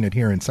have seen it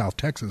here in South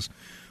Texas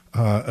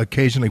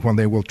occasionally when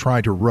they will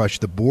try to rush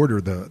the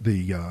border,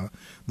 the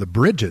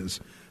bridges.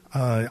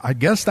 I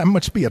guess that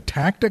must be a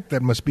tactic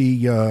that must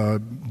be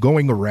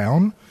going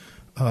around,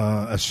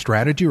 a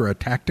strategy or a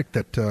tactic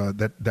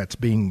that's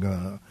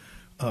being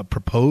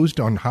proposed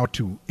on how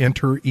to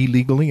enter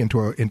illegally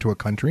into a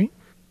country.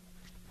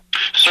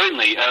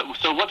 Certainly.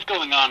 So what's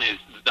going on is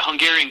the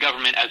Hungarian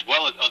government, as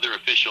well as other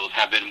officials,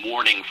 have been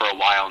warning for a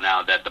while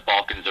now that the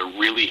Balkans are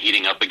really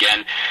heating up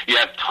again. You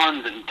have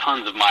tons and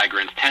tons of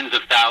migrants, tens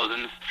of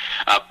thousands,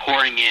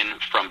 pouring in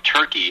from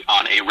Turkey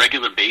on a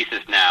regular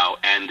basis now,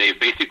 and they've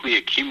basically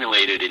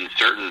accumulated in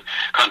certain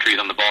countries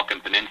on the Balkan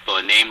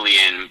Peninsula, namely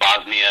in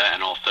Bosnia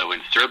and also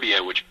in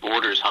Serbia, which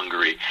borders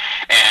Hungary.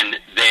 And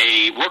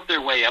they work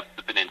their way up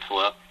the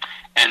peninsula,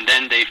 and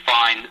then they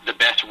find the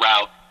best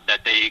route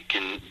that they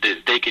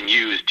can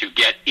use to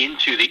get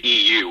into the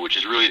EU, which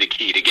is really the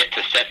key, to get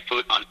to set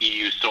foot on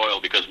EU soil,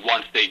 because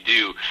once they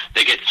do,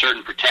 they get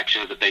certain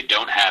protections that they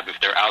don't have if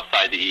they're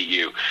outside the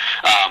EU.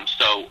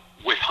 So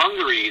with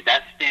Hungary,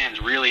 that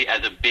stands really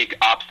as a big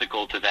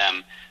obstacle to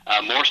them,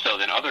 more so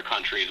than other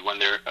countries when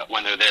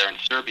they're there in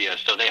Serbia.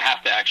 So they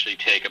have to actually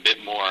take a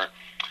bit more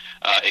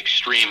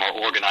extreme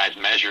or organized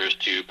measures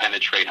to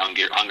penetrate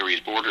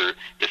Hungary's border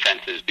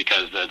defenses,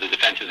 because the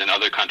defenses in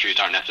other countries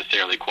aren't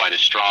necessarily quite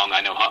as strong.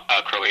 I know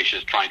Croatia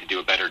is trying to do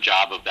a better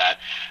job of that.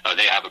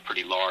 They have a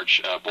pretty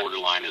large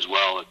borderline as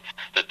well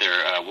that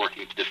they're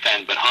working to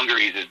defend, but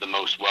Hungary's is the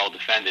most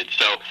well-defended.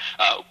 So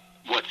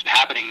what's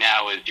happening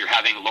now is you're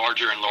having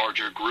larger and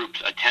larger groups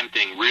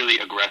attempting really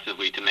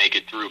aggressively to make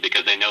it through,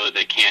 because they know that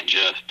they can't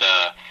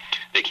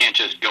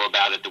just go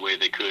about it the way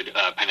they could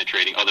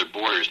penetrating other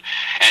borders.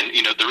 And,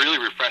 you know, the really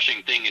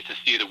refreshing thing is to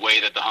see the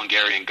way that the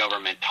Hungarian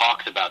government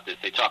talks about this.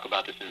 They talk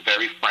about this in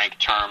very frank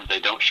terms. They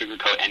don't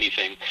sugarcoat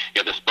anything.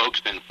 You have the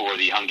spokesman for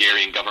the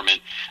Hungarian government,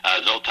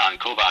 Zoltán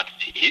Kovács.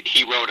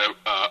 He wrote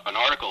an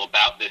article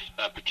about this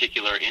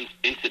particular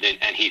incident,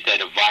 and he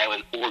said a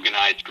violent,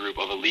 organized group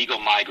of illegal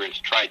migrants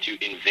tried to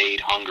invade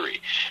Hungary.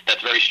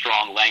 That's very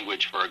strong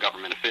language for a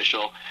government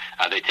official.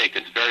 They take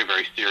this very,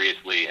 very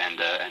seriously, and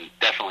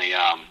definitely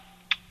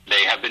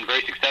they have been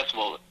very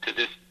successful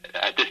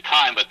at this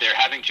time, but they're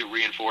having to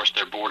reinforce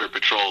their border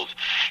patrols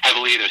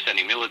heavily. They're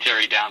sending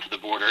military down to the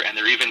border, and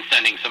they're even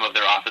sending some of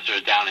their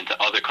officers down into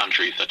other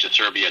countries, such as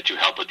Serbia, to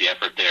help with the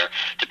effort there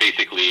to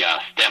basically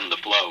stem the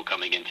flow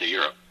coming into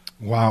Europe.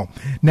 Wow.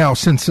 Now,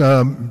 since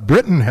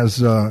Britain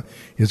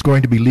is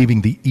going to be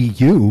leaving the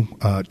EU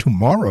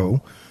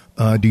tomorrow,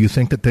 do you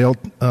think that they'll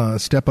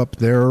step up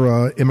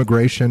their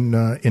immigration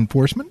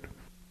enforcement?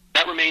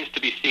 That remains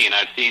to be seen.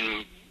 I've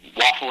seen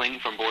waffling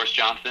from Boris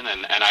Johnson,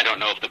 and I don't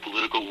know if the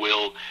political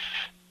will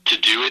to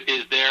do it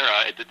is there.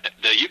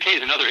 The UK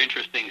is another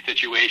interesting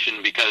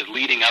situation, because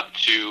leading up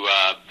to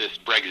this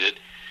Brexit,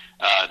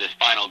 this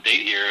final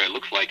date here, it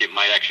looks like it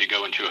might actually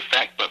go into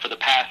effect. But for the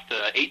past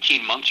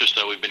 18 months or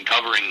so, we've been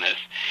covering this.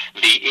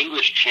 The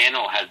English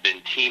Channel has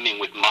been teeming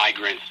with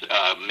migrants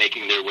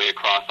making their way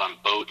across on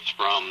boats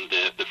from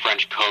the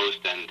French coast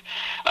and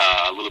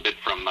a little bit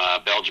from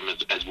Belgium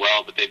as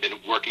well. But they've been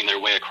working their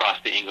way across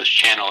the English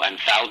Channel, and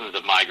thousands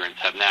of migrants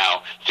have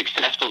now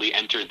successfully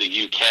entered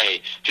the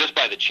UK just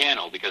by the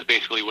channel, because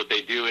basically what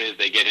they do is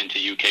they get into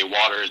UK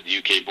waters, the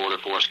UK Border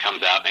Force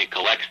comes out and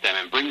collects them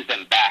and brings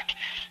them back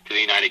to the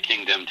United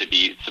Kingdom to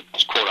be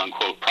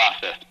quote-unquote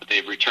processed, but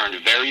they've returned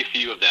very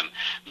few of them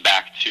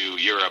back to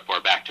Europe or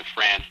back to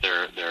France,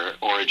 their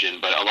origin,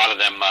 but a lot of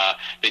them,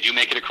 they do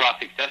make it across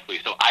successfully.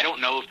 So I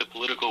don't know if the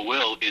political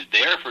will is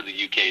there for the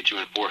UK to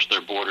enforce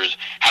their borders.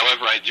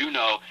 However, I do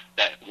know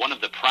that one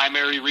of the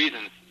primary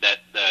reasons that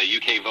the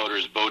UK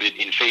voters voted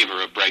in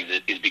favor of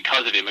Brexit is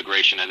because of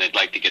immigration, and they'd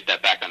like to get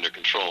that back under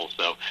control.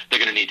 So they're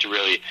going to need to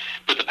really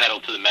put the pedal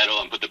to the metal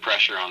and put the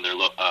pressure on their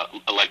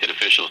elected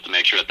officials to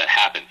make sure that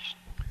happens.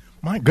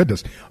 My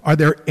goodness. Are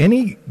there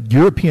any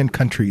European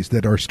countries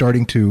that are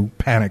starting to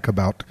panic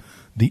about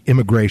the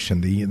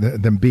immigration,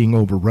 them being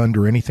overrun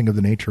or anything of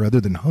the nature other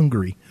than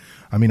Hungary?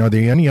 I mean, are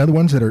there any other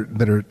ones that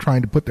are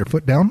trying to put their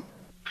foot down?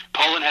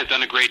 Poland has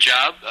done a great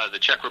job. The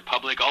Czech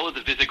Republic, all of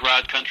the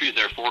Visegrad countries,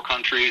 there are 4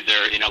 countries.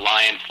 They're in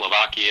alliance.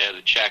 Slovakia,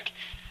 the Czech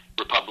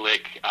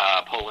Republic,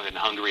 Poland, and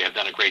Hungary have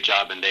done a great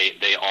job, and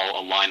they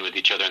all align with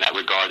each other in that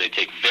regard. They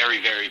take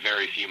very, very,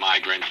 very few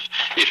migrants,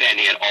 if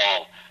any at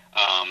all.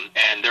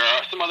 And there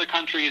are some other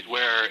countries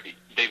where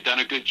they've done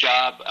a good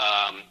job,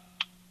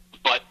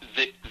 but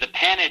the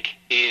panic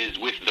is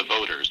with the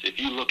voters. If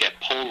you look at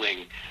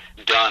polling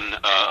done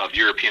of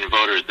European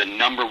voters, the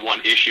number one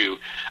issue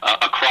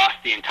across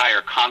the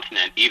entire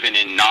continent, even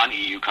in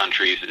non-EU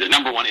countries, the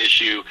number one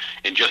issue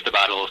in just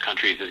about all those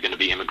countries is going to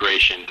be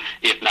immigration.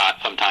 If not,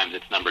 sometimes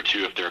it's number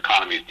 2 if their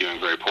economy is doing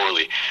very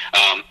poorly.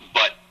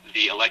 But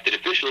the elected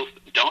officials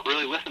don't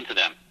really listen to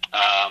them.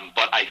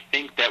 But I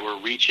think that we're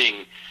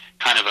reaching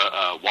kind of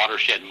a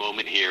watershed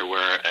moment here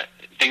where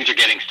things are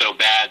getting so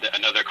bad that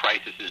another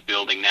crisis is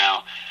building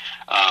now.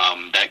 A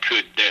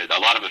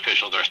lot of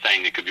officials are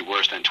saying it could be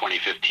worse than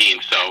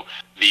 2015. So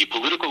the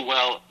political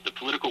will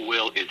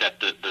is at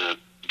the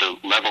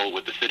level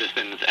with the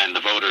citizens and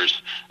the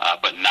voters,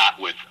 but not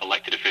with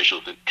elected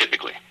officials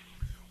typically.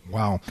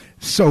 Wow.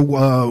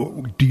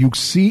 So do you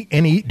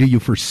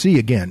foresee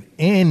again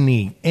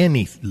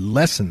any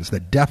lessons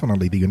that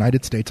definitely the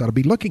United States ought to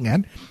be looking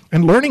at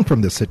and learning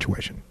from this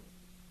situation?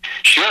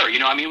 Sure.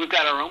 We've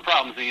got our own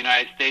problems in the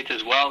United States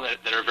as well that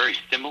are very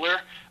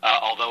similar,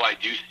 although I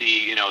do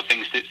see,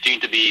 things that seem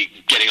to be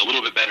getting a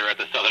little bit better at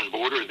the southern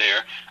border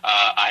there.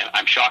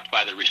 I'm shocked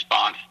by the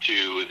response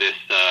to this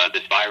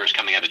virus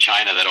coming out of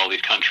China, that all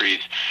these countries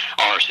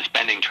are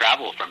suspending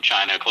travel from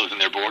China, closing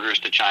their borders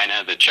to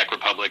China. The Czech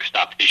Republic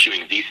stopped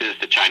issuing visas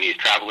to Chinese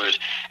travelers,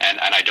 and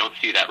I don't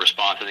see that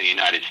response in the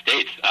United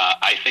States.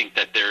 I think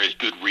that there is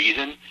good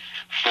reason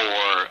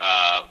for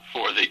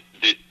the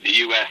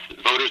U.S.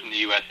 voters in the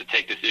U.S. to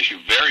take this issue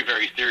very,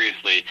 very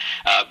seriously,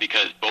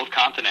 because both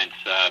continents,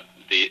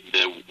 the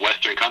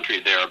Western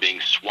countries there, are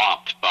being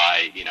swamped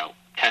by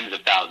tens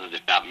of thousands,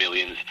 if not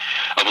millions,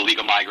 of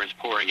illegal migrants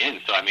pouring in.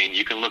 So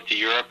you can look to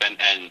Europe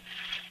and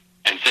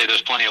say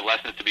there's plenty of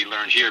lessons to be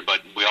learned here,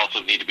 but we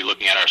also need to be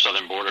looking at our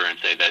southern border and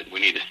say that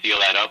we need to seal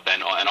that up,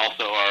 and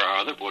also our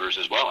other borders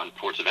as well, and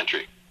ports of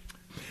entry.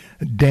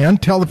 Dan,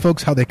 tell the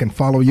folks how they can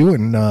follow you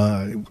and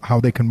how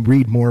they can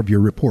read more of your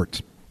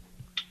reports.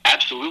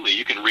 Absolutely.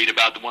 You can read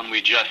about the one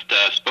we just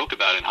spoke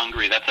about in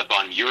Hungary. That's up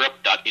on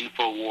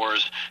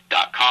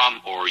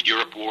europe.infowars.com or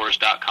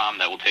europewars.com.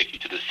 That will take you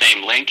to the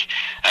same link.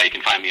 You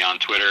can find me on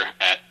Twitter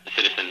at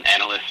Citizen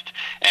Analyst.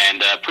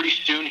 And pretty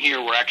soon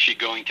here, we're actually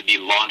going to be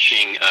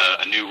launching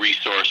a new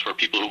resource for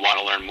people who want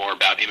to learn more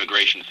about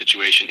immigration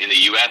situation in the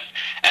U.S.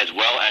 as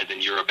well as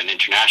in Europe and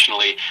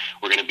internationally.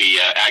 We're going to be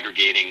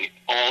aggregating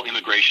all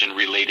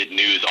immigration-related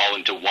news all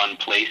into one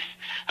place.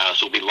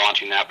 So we'll be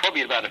launching that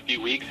probably in about a few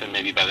weeks, and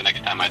maybe by the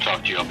next time I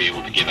talk to you, I'll be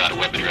able to give out a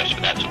web address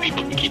for that so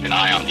people can keep an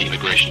eye on the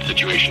immigration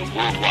situation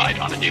worldwide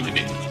on a daily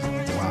basis.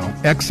 Wow.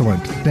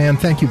 Excellent. Dan,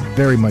 thank you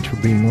very much for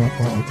being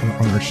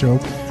on our show.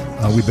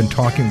 We've been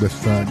talking with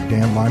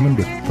Dan Lyman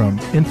from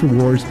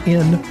InfoWars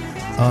in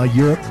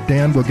Europe.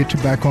 Dan, we'll get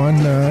you back on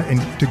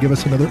and to give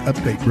us another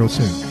update real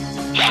soon.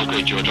 Sounds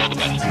great, George. All the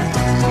best.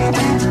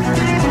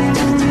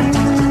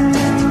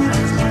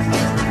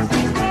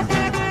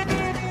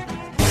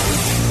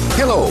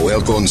 Hello,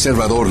 El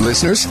Conservador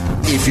listeners.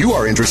 If you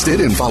are interested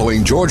in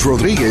following George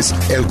Rodriguez,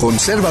 El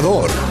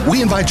Conservador,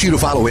 we invite you to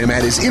follow him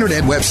at his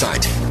internet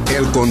website,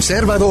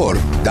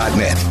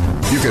 elconservador.net.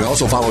 You can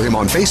also follow him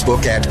on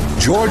Facebook at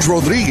George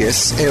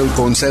Rodriguez El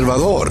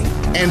Conservador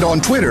and on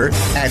Twitter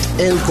at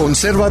El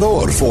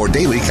Conservador for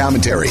daily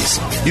commentaries.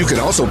 You can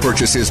also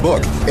purchase his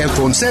book, El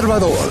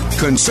Conservador,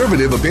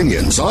 Conservative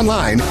Opinions,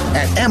 online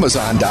at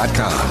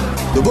Amazon.com.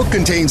 The book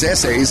contains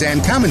essays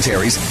and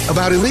commentaries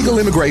about illegal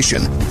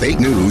immigration, fake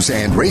news,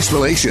 and race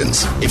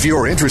relations. If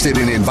you're interested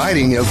in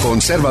inviting El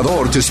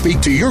Conservador to speak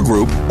to your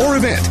group or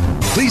event,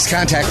 please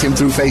contact him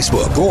through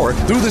Facebook or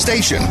through the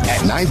station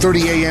at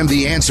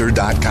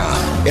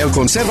 930amtheanswer.com. El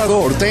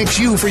Conservador thanks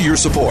you for your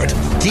support.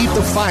 Keep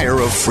the fire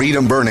of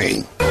freedom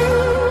burning.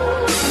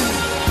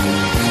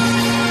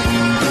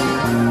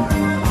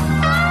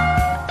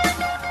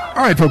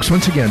 All right, folks,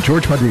 once again,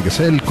 George Rodriguez,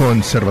 El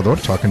Conservador,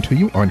 talking to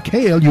you on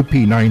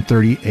KLUP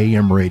 930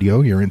 AM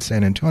radio here in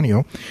San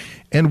Antonio.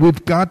 And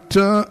we've got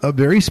a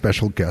very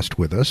special guest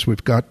with us.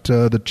 We've got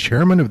the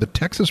chairman of the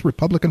Texas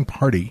Republican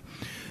Party,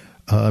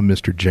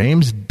 Mr.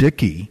 James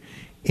Dickey.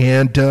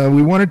 And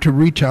we wanted to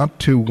reach out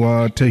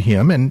to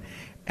him and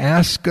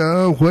ask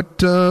what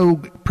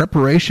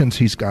preparations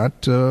he's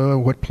got,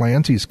 what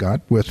plans he's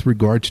got with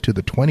regards to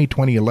the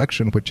 2020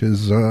 election, which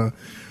is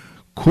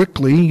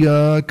quickly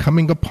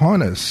coming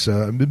upon us.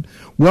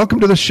 Welcome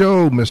to the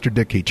show, Mr.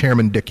 Dickey,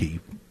 Chairman Dickey.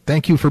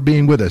 Thank you for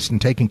being with us and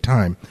taking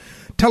time.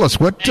 Tell us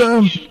what...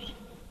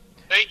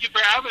 Thank you for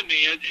having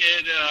me.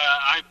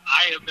 I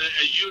have been,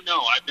 as you know,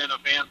 I've been a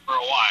fan for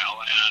a while,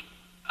 and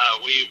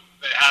we've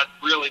had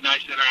really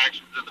nice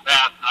interactions in the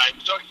past. I'm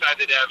so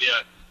excited to have you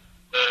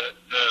to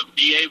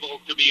be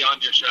able to be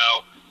on your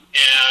show.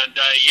 And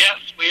yes,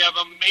 we have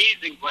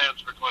amazing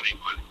plans for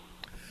 2020.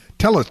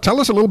 Tell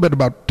us a little bit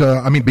about,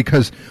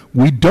 because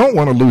we don't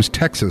want to lose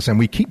Texas, and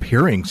we keep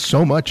hearing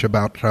so much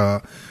about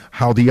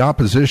how the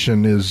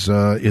opposition is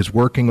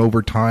working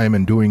overtime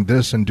and doing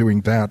this and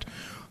doing that.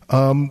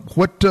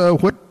 What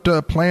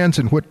plans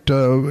and what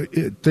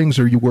things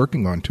are you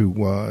working on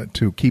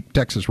to keep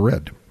Texas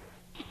red?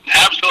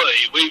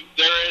 Absolutely,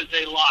 there is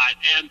a lot,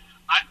 and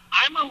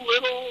I'm a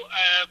little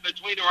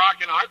between a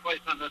rock and a hard place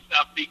on this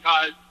stuff,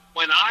 because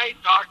when I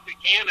talk to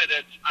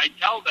candidates, I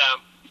tell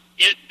them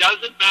it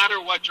doesn't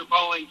matter what your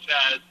polling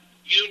says.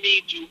 You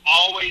need to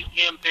always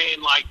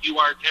campaign like you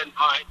are 10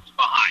 points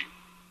behind,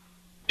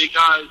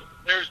 because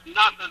there's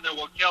nothing that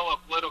will kill a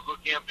political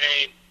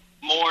campaign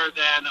more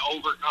than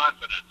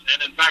overconfidence.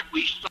 And in fact,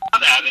 we saw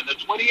that in the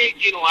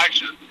 2018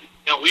 election.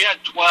 We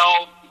had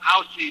 12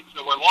 House seats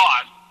that were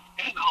lost,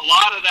 And a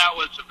lot of that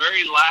was the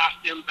very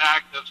last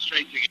impact of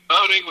straight-ticket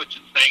voting, which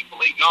is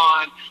thankfully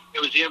gone.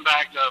 It was the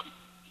impact of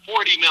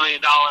 $40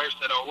 million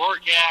that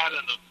O'Rourke had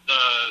and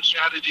the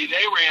strategy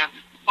they ran.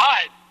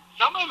 But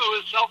some of it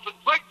was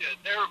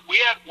self-inflicted. We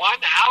had one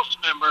House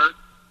member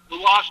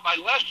who lost by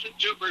less than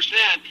 2%,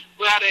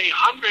 who had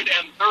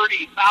 $130,000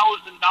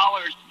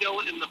 still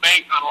in the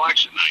bank on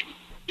election night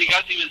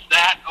because he was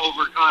that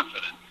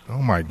overconfident.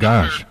 Oh, my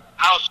gosh. Another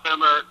House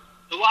member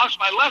who lost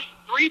by less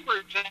than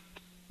 3%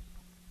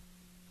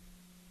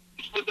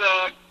 for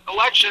the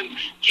election,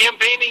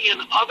 campaigning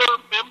in other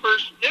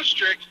members'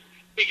 districts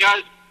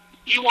because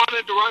he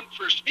wanted to run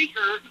for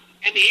speaker,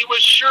 and he was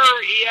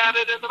sure he had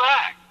it in the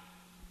bag.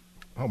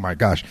 Oh my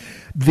gosh,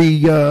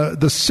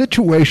 the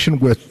situation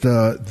with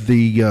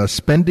the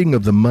spending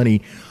of the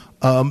money.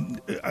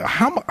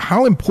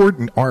 How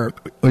important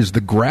is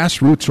the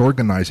grassroots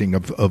organizing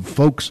of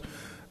folks,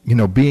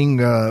 being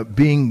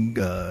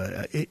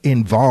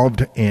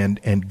involved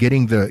and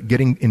getting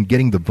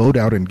the vote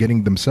out and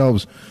getting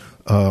themselves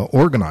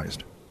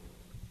organized?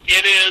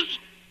 It is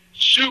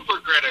super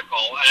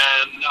critical,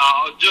 and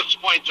I'll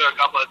just point to a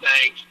couple of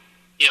things.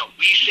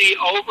 We see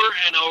over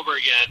and over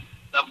again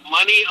the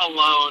money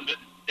alone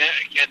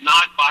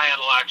cannot buy an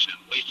election.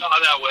 We saw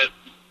that with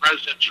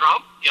President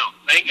Trump.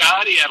 Thank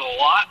God he had a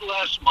lot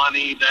less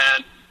money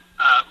than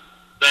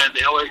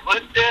Hillary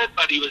Clinton did,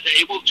 but he was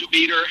able to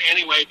beat her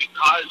anyway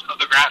because of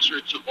the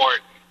grassroots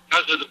support,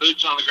 because of the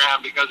boots on the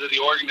ground, because of the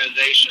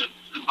organization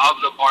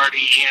of the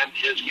party and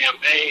his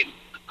campaign.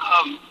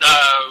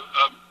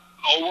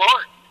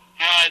 O'Rourke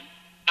had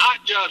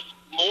not just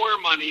more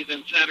money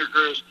than Senator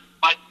Cruz,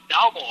 but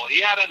double.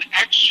 He had an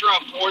extra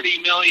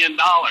 $40 million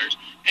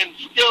and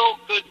still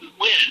couldn't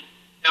win.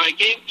 Now, he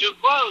came too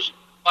close,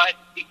 but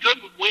he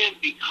couldn't win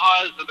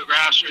because of the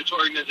grassroots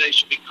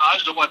organization,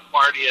 because of what the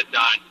party had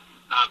done,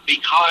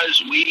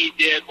 because we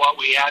did what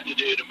we had to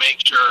do to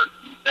make sure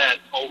that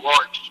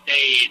O'Rourke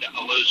stayed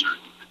a loser.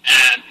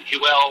 And he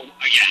will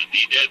again.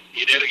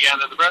 He did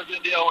again in the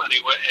president deal, and he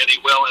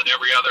will in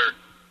every other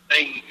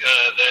thing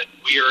that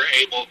we are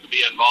able to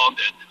be involved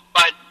in.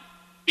 But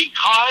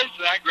because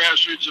that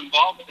grassroots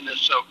involvement is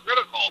so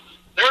critical,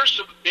 there's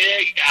some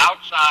big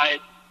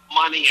outside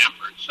money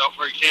efforts. So,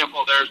 for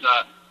example, there's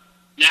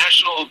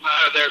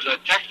a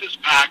Texas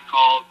PAC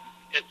called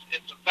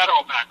it's a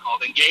federal PAC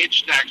called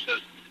Engage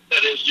Texas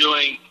that is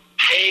doing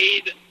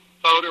paid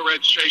voter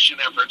registration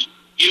efforts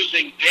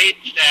using paid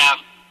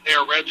staff. They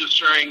are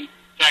registering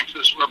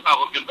Texas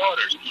Republican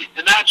voters,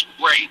 and that's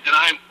great. And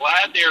I'm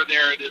glad they're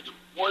there. It is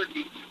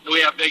important that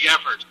we have big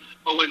efforts.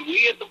 But when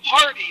we at the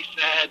party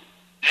said,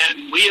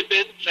 and we had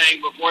been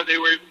saying before they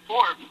were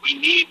formed, we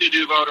need to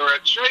do voter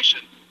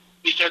registration.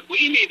 We said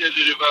we needed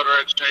to do voter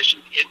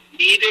registration. It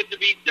needed to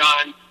be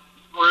done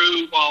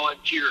through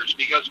volunteers,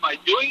 because by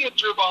doing it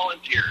through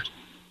volunteers,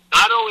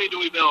 not only do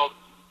we build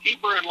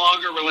deeper and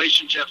longer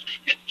relationships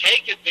and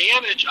take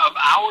advantage of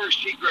our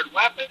secret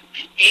weapon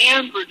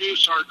and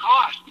reduce our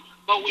costs,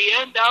 but we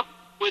end up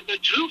with a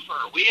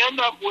twofer. We end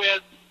up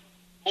with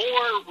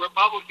more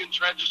Republicans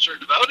registered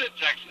to vote in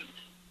Texas,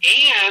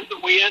 and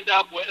we end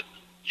up with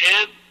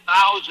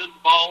 10,000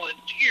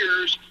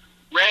 volunteers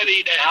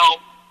ready to help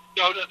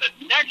go to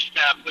the next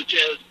step, which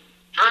is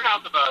turn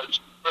out the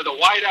votes for the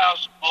White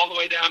House all the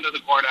way down to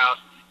the courthouse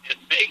and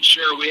make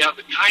sure we have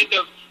the kind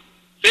of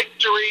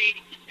victory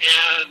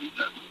and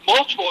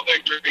multiple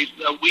victories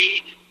that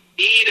we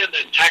need and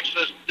that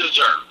Texas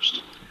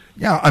deserves.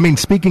 Yeah, I mean,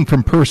 speaking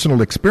from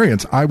personal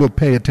experience, I will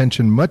pay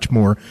attention much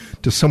more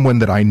to someone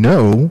that I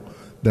know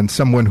than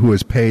someone who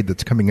is paid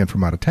that's coming in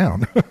from out of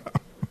town.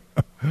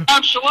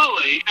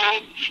 Absolutely,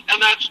 and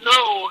that's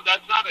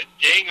not a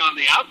ding on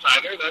the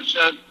outsider. That's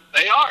just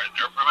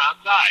they're from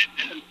outside,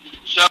 and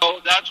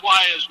so that's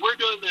why as we're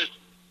doing this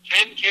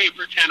 10K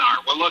for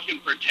 10R, we're looking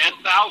for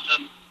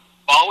 10,000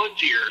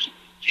 volunteers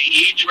to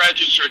each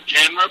register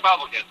 10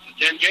 Republicans.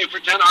 The 10K for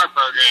 10R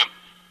program.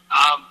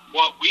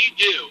 What we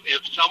do,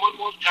 if someone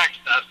will text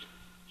us,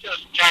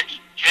 just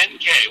text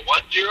 10K,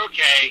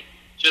 10K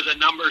to the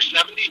number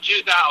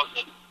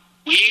 72,000.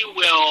 We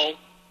will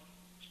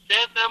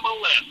send them a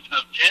list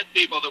of 10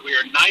 people that we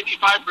are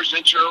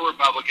 95% sure are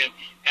Republican,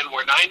 and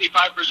we're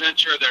 95%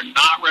 sure they're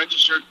not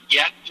registered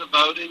yet to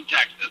vote in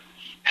Texas.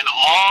 And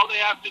all they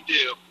have to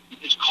do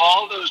is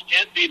call those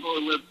 10 people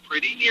who live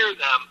pretty near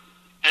them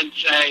and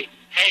say,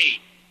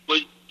 hey,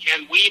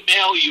 can we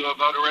mail you a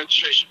voter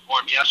registration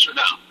form, yes or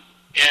no?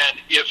 And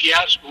if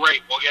yes,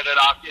 great, we'll get it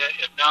off you.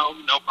 If no,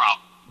 no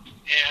problem.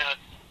 And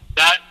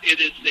that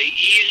it is the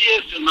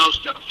easiest and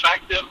most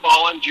effective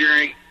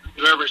volunteering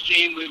we've ever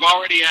seen. We've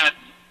already had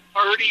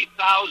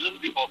 30,000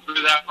 people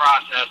through that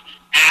process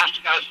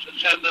ask us to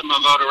send them a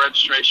voter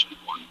registration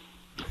form.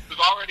 We've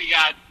already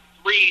got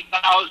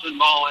 3,000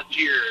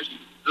 volunteers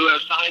who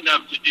have signed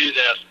up to do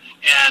this.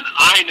 And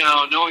I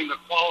know, knowing the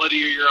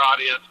quality of your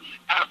audience,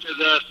 after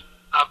this,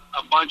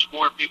 a bunch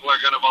more people are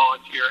going to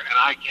volunteer, and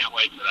I can't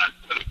wait for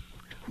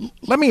that.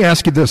 Let me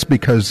ask you this,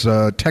 because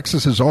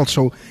Texas is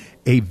also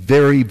a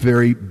very,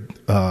 very,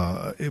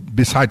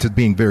 besides it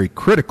being very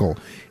critical,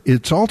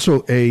 it's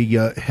also a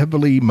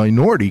heavily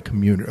minority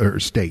community or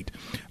state.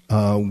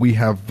 We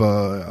have,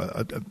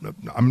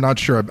 I'm not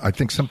sure, I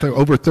think something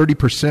over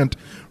 30%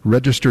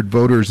 registered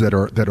voters that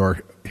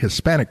are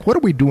Hispanic. What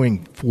are we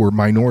doing for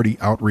minority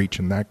outreach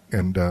in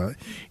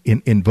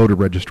in voter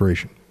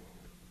registration?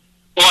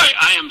 Boy,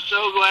 I am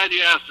so glad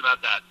you asked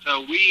about that.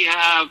 So we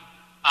have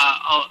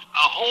a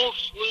whole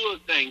slew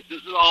of things.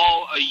 This is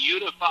all a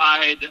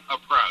unified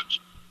approach.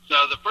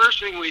 So the first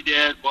thing we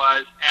did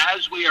was,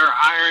 as we are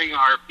hiring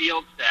our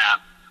field staff,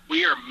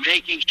 we are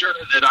making sure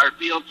that our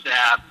field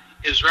staff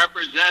is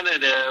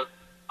representative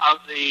of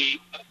the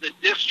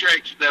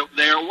districts that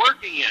they are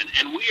working in.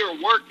 And we are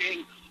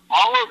working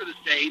all over the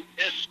state,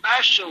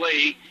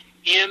 especially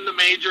in the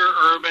major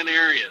urban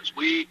areas.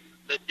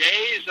 The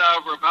days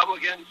of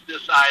Republicans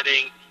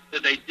deciding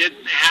that they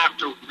didn't have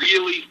to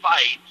really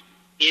fight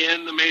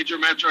in the major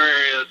metro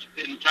areas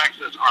in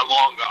Texas are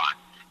long gone.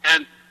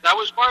 And that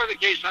was part of the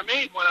case I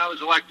made when I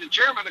was elected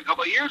chairman a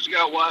couple of years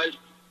ago, was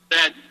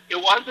that it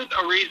wasn't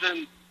a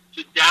reason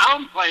to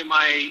downplay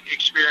my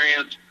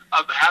experience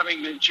of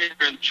having been chair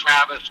in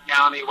Travis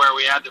County, where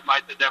we had to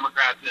fight the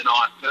Democrats in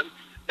Austin.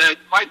 That,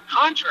 quite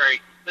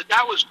contrary,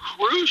 that was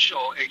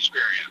crucial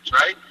experience,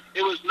 right?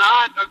 It was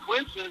not a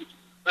coincidence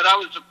that I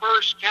was the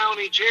first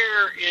county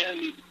chair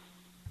in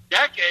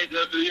decades,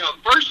 the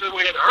first that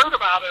we had heard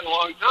about in a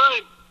long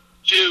time,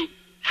 to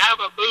have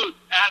a booth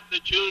at the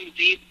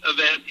Juneteenth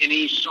event in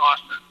East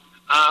Austin.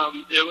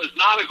 It was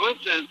not a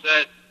coincidence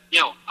that,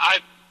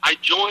 I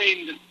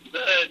joined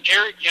the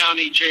Tarrant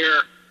County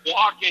chair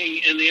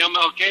walking in the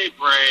MLK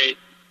parade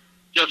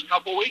just a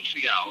couple weeks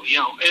ago.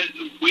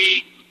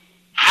 We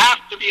have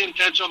to be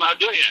intentional about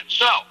doing it.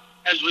 So,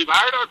 as we've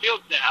hired our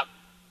field staff,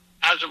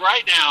 as of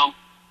right now,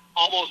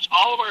 almost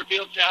all of our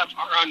field staff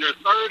are under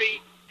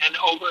 30, and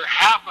over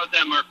half of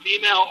them are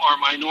female or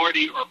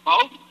minority or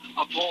both.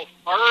 A full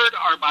third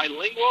are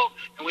bilingual,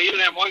 and we even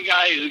have one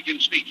guy who can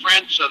speak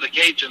French, so the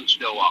Cajuns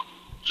feel well.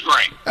 It's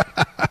great.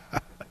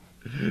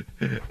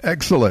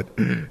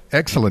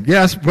 Excellent.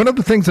 Yes, one of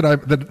the things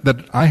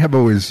that I have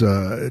always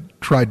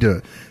tried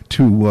to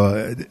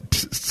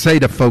say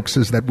to folks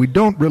is that we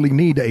don't really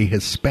need a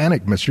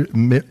Hispanic message.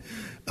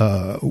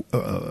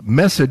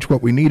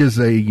 What we need is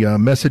a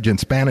message in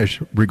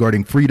Spanish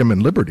regarding freedom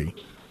and liberty.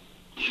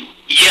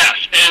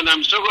 Yes, and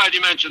I'm so glad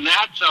you mentioned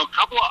that. So a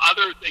couple of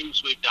other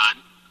things we've done.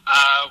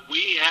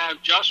 We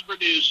have just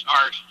produced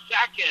our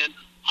second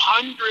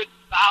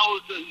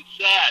 100,000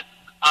 set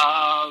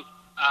of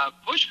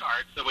push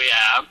cards that we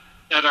have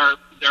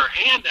they're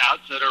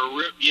handouts that are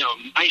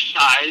nice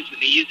size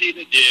and easy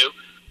to do,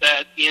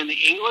 that in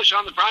English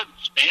on the front,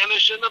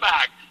 Spanish in the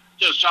back,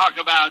 just talk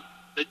about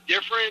the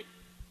different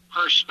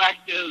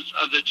perspectives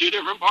of the two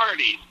different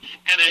parties.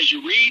 And as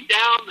you read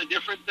down the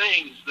different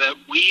things that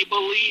we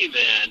believe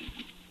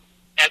in,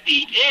 at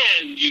the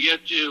end you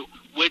get to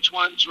which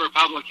one's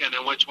Republican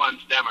and which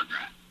one's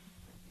Democrat.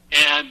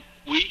 And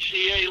we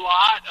see a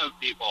lot of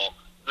people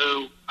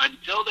who,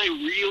 until they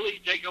really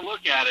take a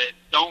look at it,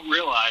 don't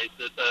realize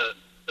that the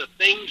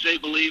things they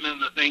believe in,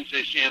 the things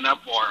they stand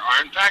up for,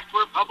 are in fact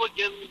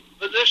Republican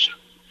positions.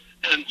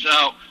 And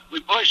so we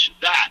push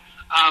that.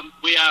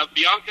 We have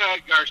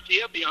Bianca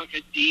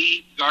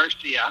D.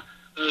 Garcia,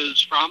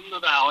 who's from the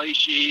Valley.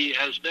 She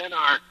has been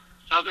our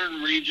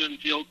Southern Region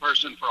field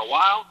person for a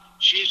while.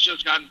 She's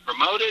just gotten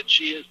promoted.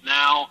 She is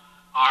now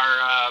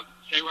our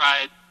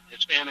statewide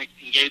Hispanic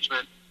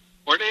engagement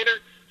coordinator.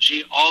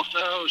 She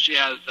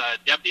has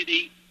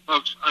deputy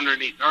folks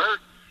underneath her,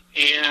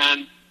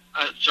 and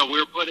so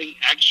we're putting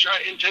extra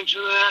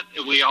intention in that.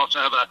 We also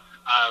have a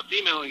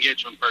female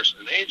engagement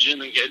person, an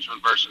Asian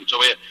engagement person. So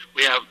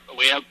we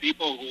have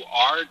people who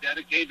are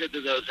dedicated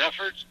to those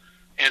efforts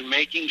and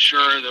making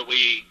sure that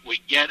we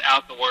get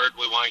out the word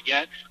we want to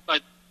get.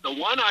 But the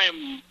one I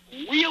am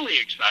really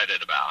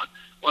excited about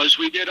was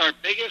we did our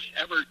biggest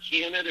ever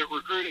candidate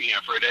recruiting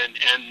effort,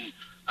 and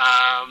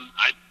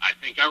I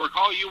think I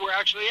recall you were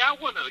actually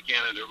at one of the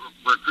candidate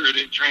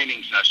recruiting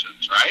training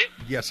sessions, right?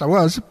 Yes, I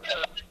was.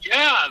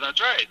 Yeah, that's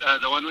right.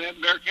 The one we had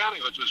in Bear County,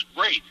 which was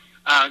great.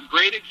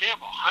 Great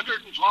example.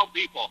 112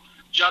 people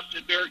just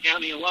in Bear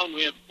County alone.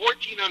 We had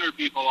 1,400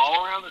 people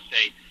all around the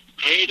state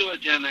pay to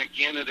attend that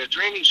candidate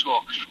training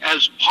school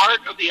as part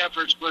of the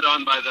efforts put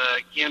on by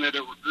the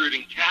candidate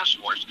recruiting task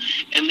force.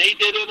 And they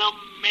did an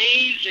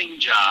amazing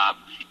job.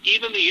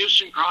 Even the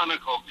Houston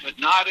Chronicle could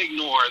not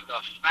ignore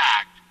the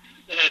fact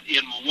that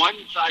in one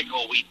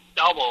cycle we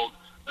doubled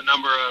the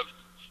number of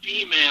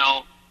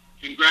female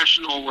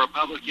congressional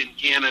Republican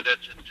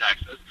candidates in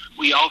Texas.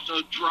 We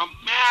also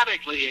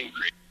dramatically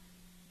increased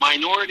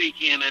minority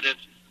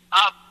candidates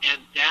up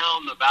and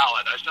down the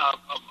ballot. I saw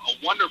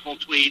a wonderful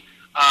tweet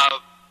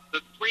of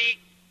the 3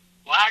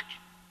 black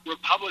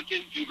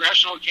Republican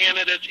congressional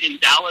candidates in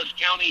Dallas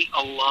County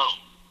alone.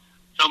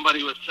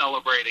 Somebody was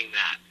celebrating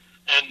that.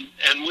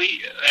 And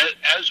we,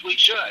 as we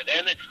should.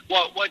 And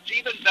what's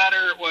even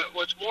better,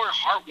 what's more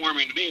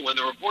heartwarming to me, when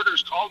the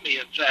reporters called me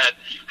and said,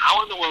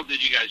 "How in the world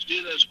did you guys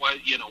do this?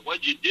 What'd you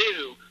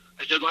do?"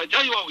 I said, "Well, I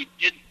tell you what we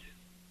didn't do.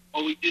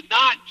 What we did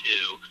not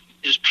do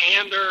is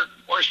pander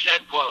or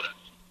set quotas.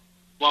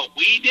 What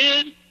we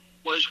did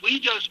was we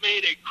just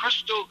made it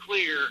crystal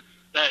clear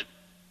that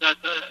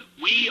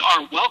we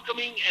are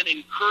welcoming and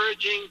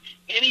encouraging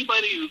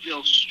anybody who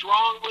feels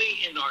strongly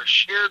in our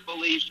shared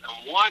beliefs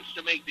and wants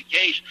to make the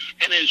case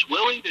and is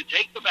willing to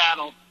take the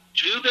battle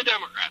to the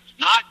Democrats,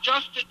 not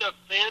just to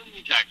defend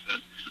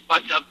Texas,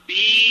 but to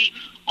be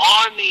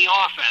on the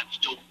offense,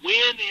 to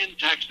win in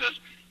Texas,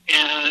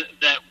 and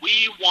that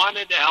we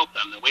wanted to help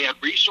them, that we have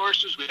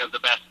resources, we have the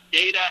best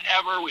data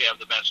ever, we have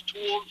the best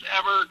tools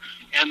ever,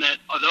 and that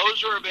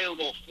those are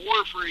available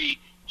for free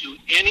to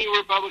any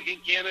Republican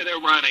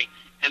candidate running.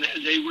 And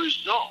as a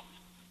result,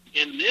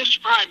 in this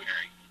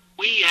primary,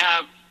 we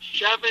have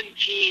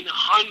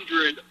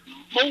 1,700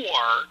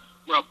 more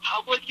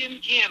Republican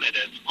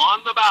candidates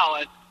on the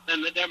ballot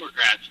than the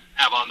Democrats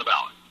have on the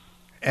ballot.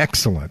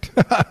 Excellent.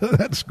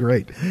 That's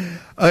great.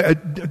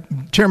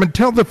 Chairman,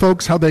 tell the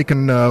folks how they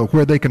can,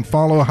 where they can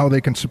follow, how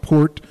they can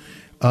support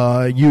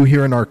you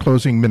here in our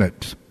closing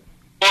minutes.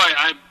 Boy,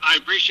 I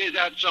appreciate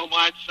that so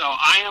much. So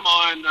I am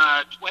on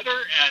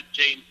Twitter at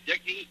James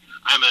Dickey.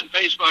 I'm on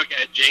Facebook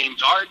at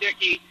James R.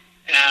 Dickey.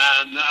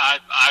 And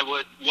I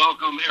would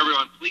welcome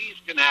everyone. Please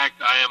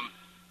connect. I am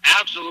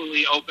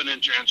absolutely open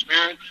and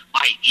transparent.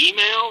 My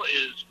email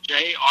is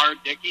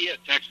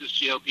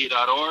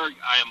jrdickey@texascop.org.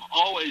 I am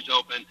always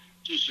open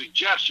to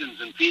suggestions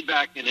and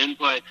feedback and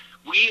input.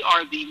 We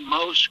are the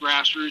most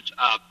grassroots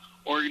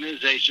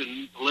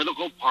organization,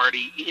 political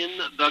party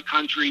in the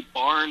country,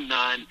 bar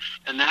none,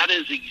 and that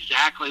is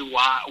exactly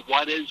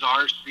what is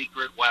our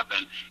secret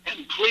weapon.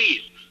 And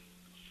please,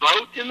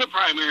 vote in the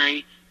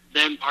primary,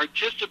 then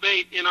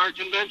participate in our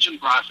convention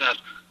process,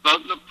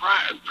 vote in the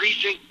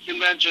precinct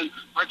convention,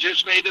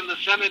 participate in the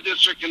Senate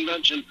District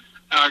Convention,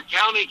 our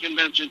county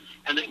convention,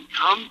 and then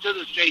come to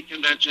the state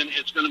convention.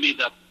 It's going to be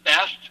the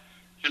best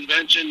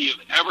convention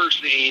you've ever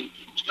seen.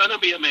 It's going to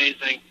be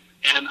amazing,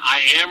 and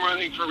I am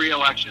running for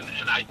re-election,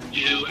 and I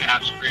do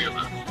ask for your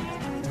vote.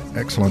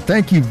 Excellent.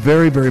 Thank you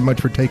very, very much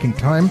for taking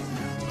time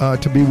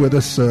to be with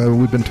us.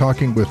 We've been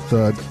talking with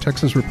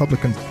Texas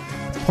Republican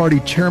Party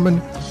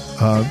Chairman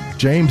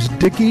James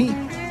Dickey,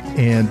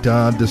 and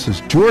this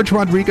is George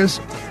Rodriguez,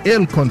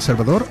 El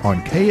Conservador,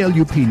 on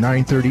KLUP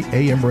 930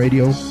 AM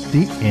radio,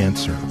 The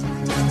Answer.